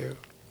trying to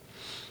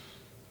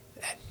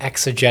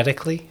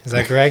exegetically? Is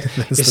that correct?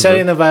 You're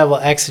studying the Bible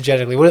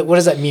exegetically. What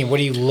does that mean?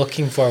 What are you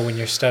looking for when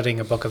you're studying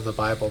a book of the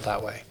Bible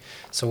that way?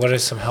 So what are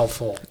some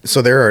helpful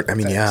So there are,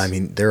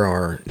 things? there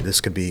are, this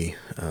could be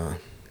a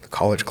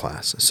college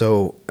class.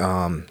 So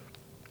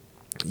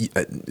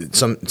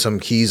some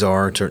keys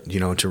are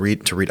to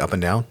read up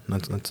and down.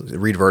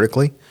 Read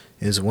vertically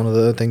is one of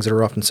the things that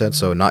are often said.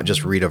 So not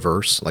just read a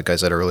verse. Like I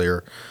said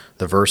earlier,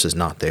 the verse is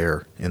not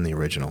there in the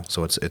original.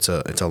 So it's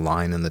a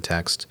line in the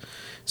text.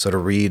 So to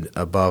read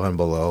above and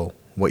below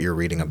what you're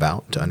reading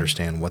about to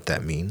understand what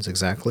that means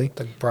exactly.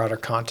 The broader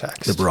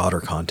context. The broader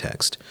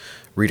context.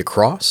 Read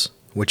across,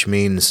 which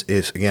means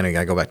again,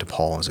 I go back to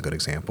Paul as a good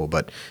example,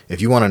 but if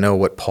you want to know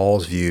what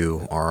Paul's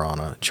view are on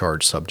a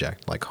charged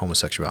subject like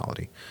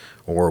homosexuality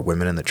or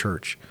women in the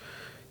church,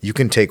 you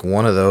can take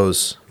one of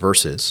those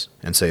verses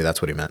and say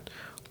that's what he meant.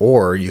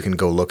 Or you can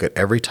go look at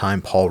every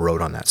time Paul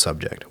wrote on that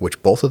subject,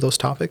 which both of those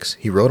topics,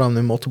 he wrote on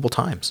them multiple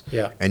times.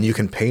 Yeah. And you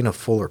can paint a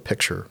fuller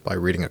picture by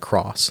reading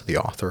across the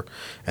author.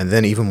 And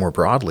then even more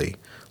broadly,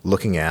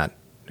 looking at,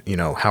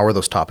 how are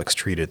those topics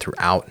treated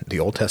throughout the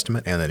Old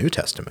Testament and the New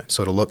Testament.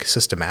 So to look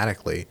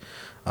systematically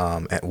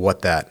at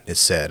what that is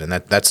said. And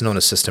that's known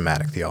as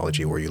systematic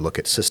theology, where you look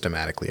at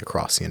systematically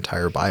across the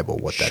entire Bible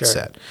what that's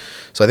said.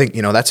 So I think,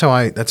 that's how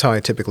I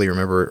typically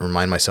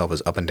remind myself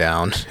is up and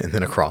down and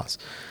then across.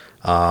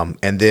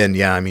 And then,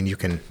 you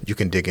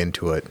can dig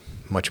into it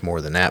much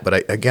more than that.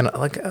 But again,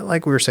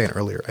 like we were saying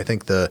earlier, I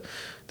think the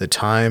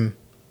time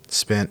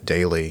spent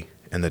daily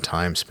and the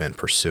time spent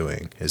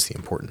pursuing is the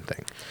important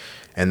thing.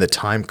 And the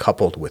time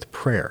coupled with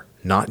prayer,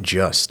 not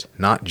just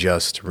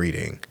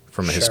reading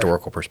from a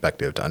historical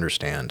perspective to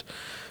understand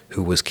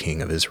who was king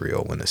of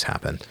Israel when this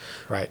happened.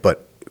 Right.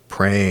 But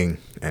praying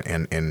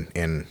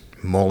and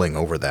mulling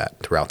over that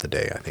throughout the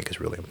day, I think,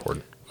 is really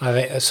important. I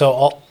think so.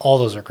 All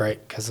those are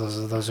great because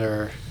those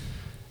are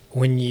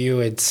when you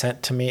had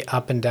sent to me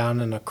up and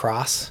down and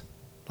across.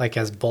 like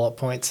as bullet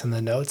points in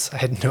the notes. I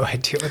had no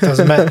idea what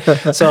those meant.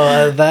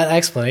 So that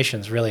explanation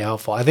is really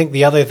helpful. I think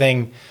the other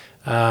thing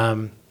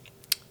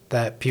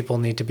that people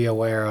need to be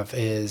aware of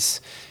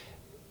is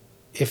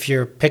if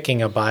you're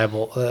picking a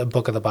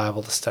book of the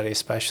Bible to study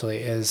especially,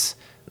 is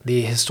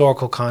the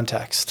historical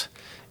context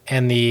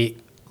and the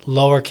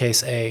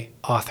lowercase a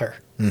author,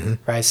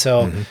 right?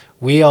 So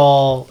we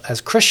all,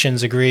 as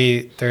Christians,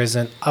 agree there's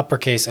an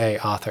uppercase A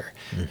author.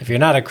 If you're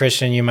not a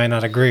Christian, you might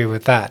not agree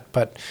with that.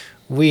 But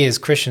we as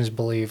Christians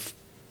believe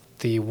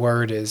the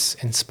word is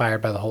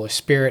inspired by the Holy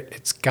Spirit.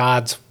 It's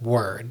God's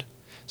word.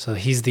 So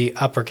he's the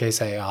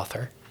uppercase A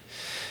author.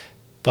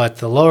 But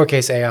the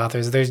lowercase a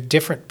authors, there's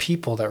different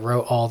people that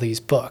wrote all these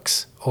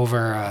books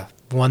over a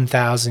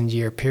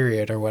 1,000-year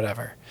period or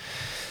whatever.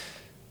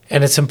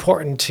 And it's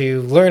important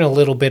to learn a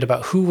little bit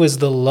about who was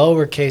the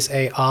lowercase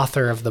a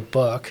author of the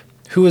book,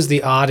 who was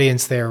the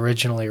audience they're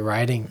originally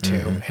writing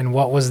to, and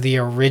what was the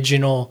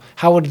original,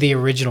 how would the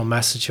original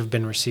message have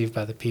been received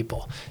by the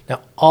people?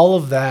 Now, all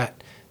of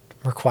that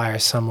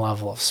requires some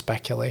level of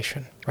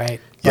speculation,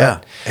 right?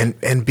 Yeah,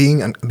 and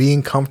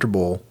being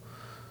comfortable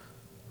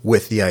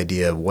with the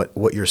idea of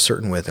what you're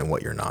certain with and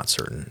what you're not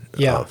certain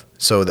of.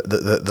 So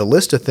the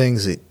list of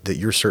things that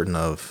you're certain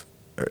of,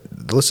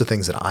 the list of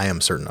things that I am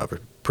certain of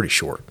are pretty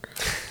short.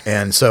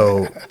 And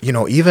so,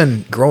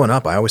 even growing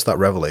up, I always thought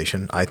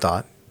Revelation, I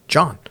thought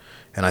John.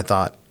 And I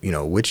thought,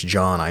 which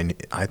John,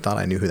 I thought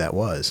I knew who that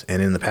was.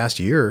 And in the past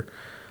year,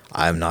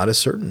 I'm not as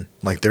certain.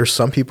 Like there's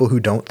some people who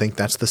don't think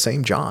that's the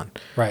same John.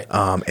 Right.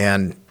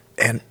 And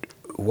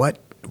what,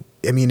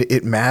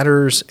 it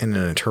matters in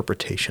an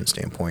interpretation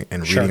standpoint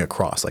and reading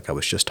across, like I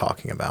was just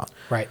talking about.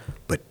 Right.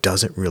 But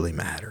doesn't really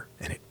matter,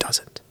 and it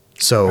doesn't.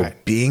 So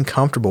being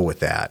comfortable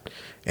with that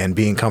and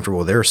being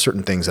comfortable, there are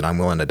certain things that I'm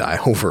willing to die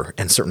over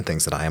and certain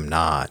things that I am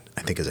not,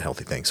 I think is a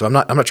healthy thing. So I'm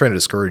not trying to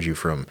discourage you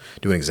from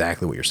doing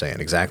exactly what you're saying.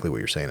 Exactly what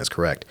you're saying is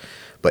correct,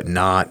 but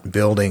not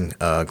building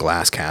a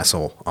glass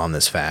castle on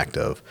this fact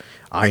of,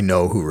 I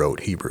know who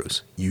wrote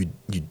Hebrews. You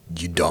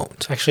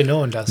don't. Actually, no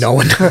one does. No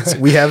one does.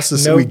 We have some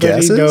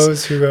guesses. Nobody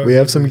knows who wrote We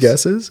have Hebrews. some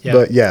guesses, Yeah.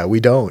 but yeah,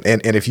 we don't.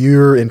 And if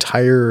your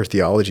entire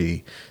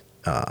theology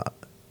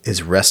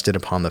is rested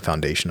upon the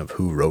foundation of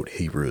who wrote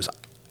Hebrews,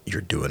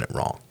 you're doing it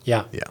wrong.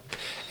 Yeah. Yeah.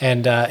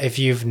 And if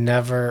you've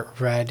never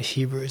read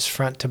Hebrews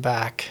front to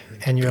back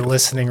and you're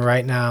listening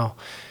right now,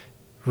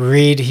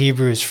 read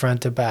Hebrews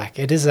front to back.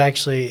 It is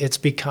actually, it's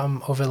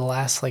become over the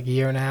last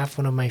year and a half,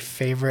 one of my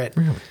favorite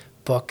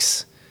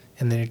books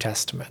in the New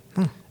Testament.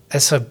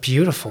 It's a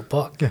beautiful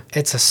book. Yeah.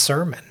 It's a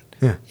sermon.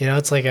 Yeah.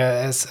 It's like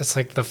it's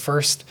like the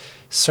first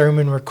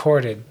sermon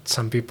recorded,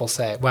 some people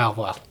say.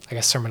 Well, I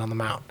guess Sermon on the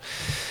Mount.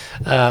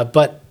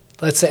 But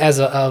let's say as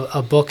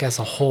a book as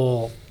a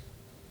whole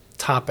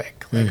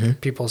topic,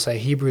 people say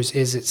Hebrews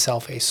is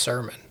itself a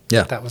sermon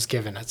that was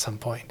given at some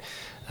point.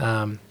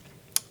 Man,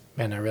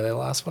 I really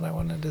lost what I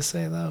wanted to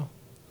say, though.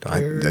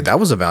 That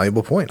was a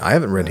valuable point. I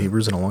haven't read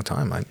Hebrews in a long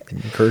time. It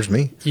encouraged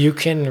me. You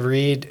can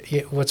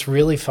read, what's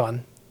really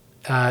fun,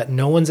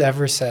 no one's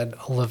ever said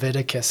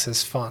Leviticus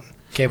is fun.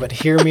 Okay, but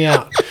hear me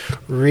out.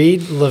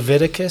 Read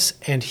Leviticus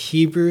and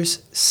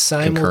Hebrews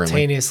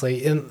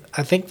simultaneously. And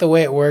I think the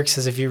way it works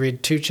is if you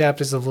read 2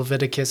 chapters of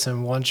Leviticus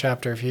and 1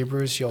 chapter of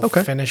Hebrews, you'll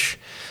finish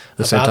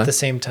about the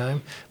same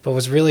time. But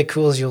what's really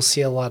cool is you'll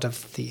see a lot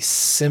of the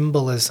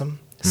symbolism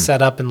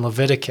set up in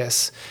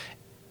Leviticus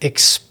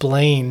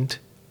explained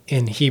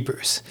in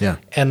Hebrews. Yeah.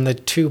 And the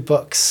two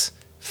books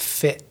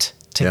fit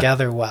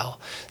together well.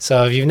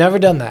 So if you've never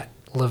done that,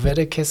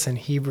 Leviticus and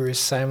Hebrews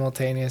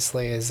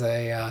simultaneously is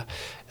a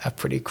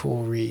pretty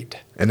cool read.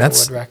 And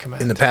that's, I would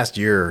recommend. In the past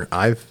year,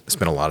 I've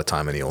spent a lot of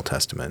time in the Old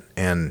Testament,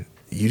 and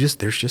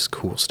there's just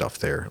cool stuff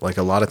there. Like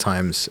a lot of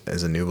times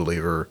as a new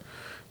believer,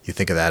 you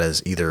think of that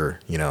as either,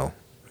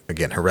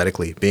 again,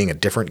 heretically being a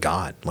different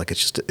God. Like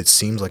it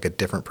seems like a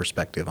different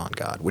perspective on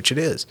God, which it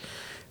is,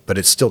 but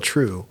it's still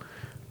true.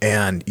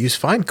 And you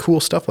find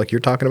cool stuff like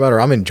you're talking about, or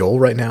I'm in Joel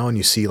right now and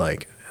you see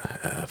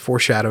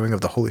foreshadowing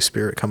of the Holy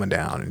Spirit coming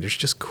down, and there's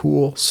just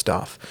cool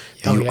stuff.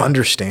 You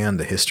understand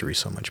the history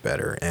so much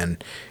better.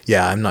 And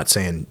yeah, I'm not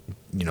saying,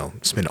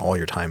 spend all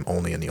your time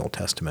only in the Old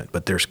Testament,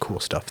 but there's cool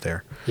stuff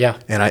there. Yeah.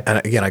 And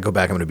I go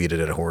back, I'm going to beat it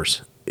at a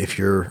horse. If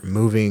you're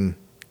moving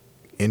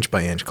inch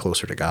by inch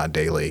closer to God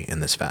daily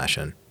in this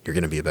fashion, you're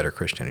going to be a better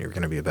Christian, you're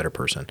going to be a better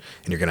person,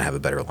 and you're going to have a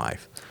better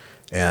life.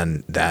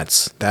 And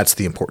that's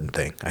the important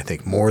thing, I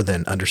think, more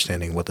than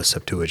understanding what the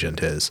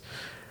Septuagint is.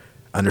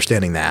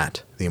 Understanding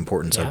that the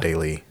importance of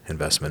daily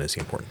investment is the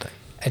important thing.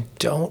 And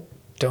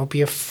don't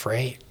be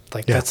afraid.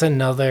 That's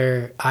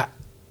another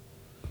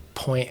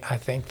point I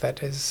think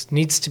that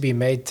needs to be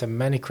made to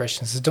many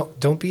Christians. Is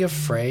don't be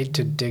afraid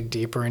to dig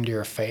deeper into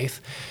your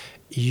faith.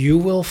 You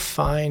will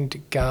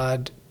find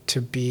God to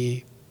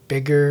be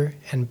bigger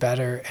and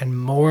better and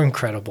more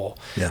incredible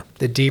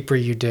the deeper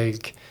you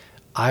dig.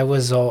 I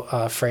was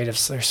afraid of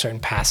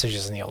certain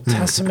passages in the Old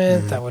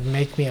Testament that would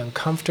make me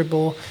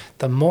uncomfortable.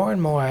 The more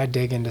and more I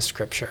dig into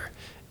Scripture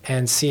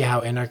and see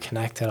how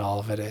interconnected all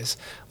of it is,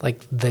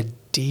 the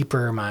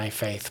deeper my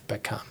faith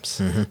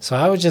becomes. So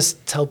I would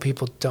just tell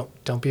people,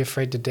 don't be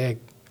afraid to dig.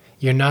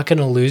 you're not going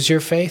to lose your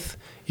faith.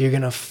 You're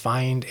going to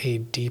find a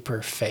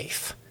deeper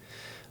faith.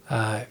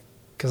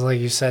 Because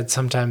like you said,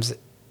 sometimes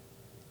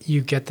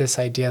you get this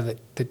idea that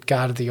the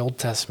God of the Old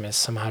Testament is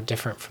somehow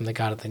different from the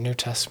God of the New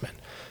Testament.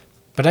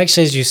 But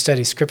actually, as you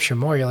study Scripture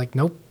more, you're like,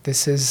 nope,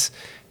 this is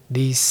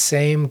the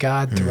same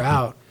God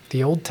throughout.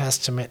 The Old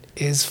Testament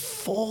is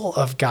full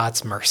of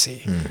God's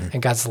mercy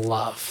and God's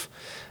love.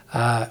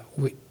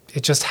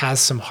 It just has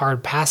some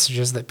hard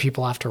passages that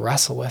people have to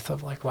wrestle with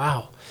of like,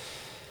 wow,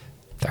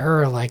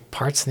 there are like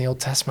parts in the Old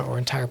Testament where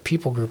entire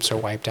people groups are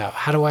wiped out.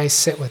 How do I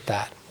sit with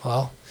that?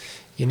 Well,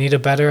 you need a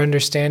better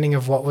understanding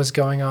of what was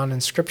going on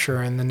in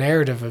Scripture and the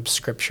narrative of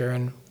Scripture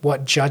and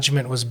what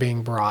judgment was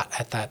being brought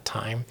at that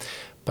time.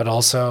 But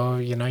also,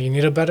 you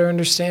need a better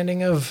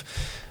understanding of,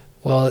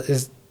 well,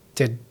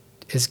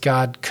 is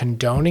God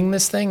condoning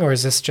this thing, or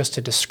is this just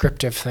a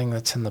descriptive thing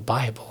that's in the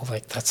Bible?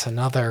 Like that's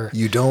another.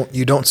 You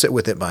don't sit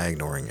with it by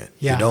ignoring it.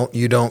 Yeah.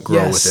 You don't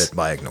grow with it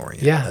by ignoring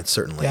it. Yeah. That's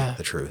certainly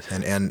the truth.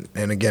 And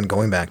again,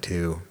 going back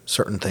to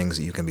certain things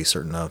that you can be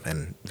certain of,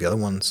 and the other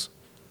ones,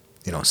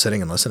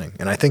 sitting and listening.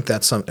 And I think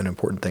that's an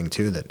important thing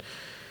too, that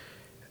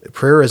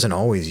prayer isn't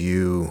always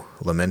you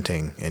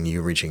lamenting and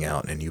you reaching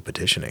out and you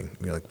petitioning.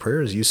 Like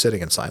prayer is you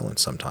sitting in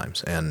silence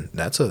sometimes, and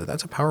that's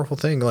a powerful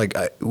thing. Like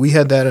we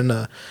had that in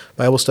a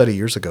Bible study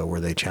years ago where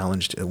they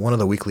challenged, one of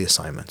the weekly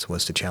assignments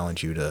was to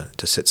challenge you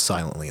to sit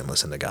silently and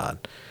listen to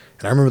God.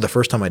 And I remember the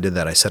first time I did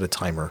that, I set a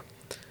timer,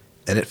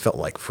 and it felt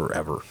like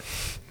forever.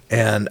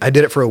 And I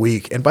did it for a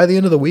week, and by the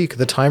end of the week,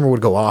 the timer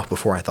would go off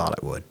before I thought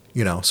it would.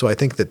 So I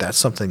think that that's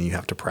something you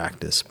have to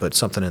practice, but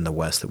something in the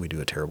West that we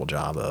do a terrible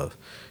job of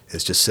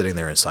is just sitting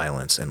there in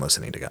silence and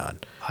listening to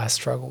God. I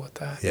struggle with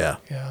that. Yeah.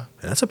 Yeah.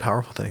 And that's a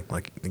powerful thing.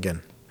 Like,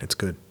 again, it's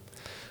good.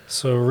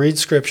 So read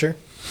Scripture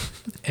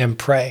and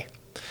pray.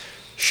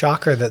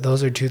 Shocker that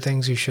those are two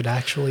things you should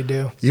actually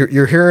do.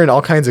 You're hearing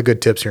all kinds of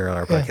good tips here on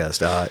our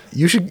podcast.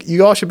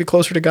 You all should be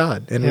closer to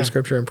God and read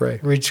Scripture and pray.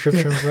 Read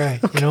Scripture and pray.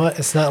 You know what?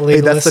 It's not Hey,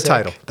 legalistic.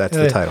 that's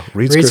the title.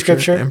 Read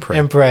Scripture and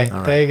pray. All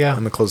right. There you go. I'm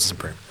going to close this in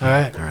prayer. All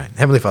right.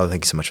 Heavenly Father,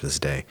 thank you so much for this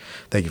day.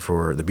 Thank you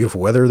for the beautiful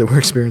weather that we're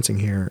experiencing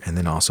here, and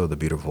then also the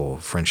beautiful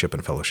friendship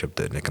and fellowship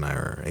that Nick and I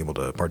are able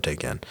to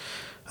partake in.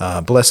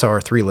 Bless our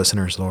 3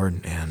 listeners,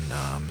 Lord,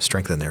 and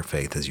strengthen their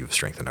faith as you've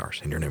strengthened ours.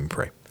 In your name we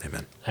pray.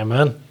 Amen.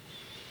 Amen.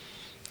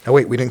 Oh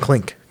wait, we didn't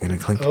clink. We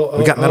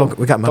got metal.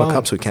 We got metal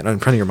cups. We can't in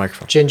front of your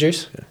microphone.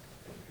 Gingers.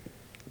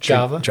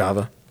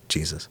 Java.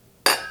 Jesus.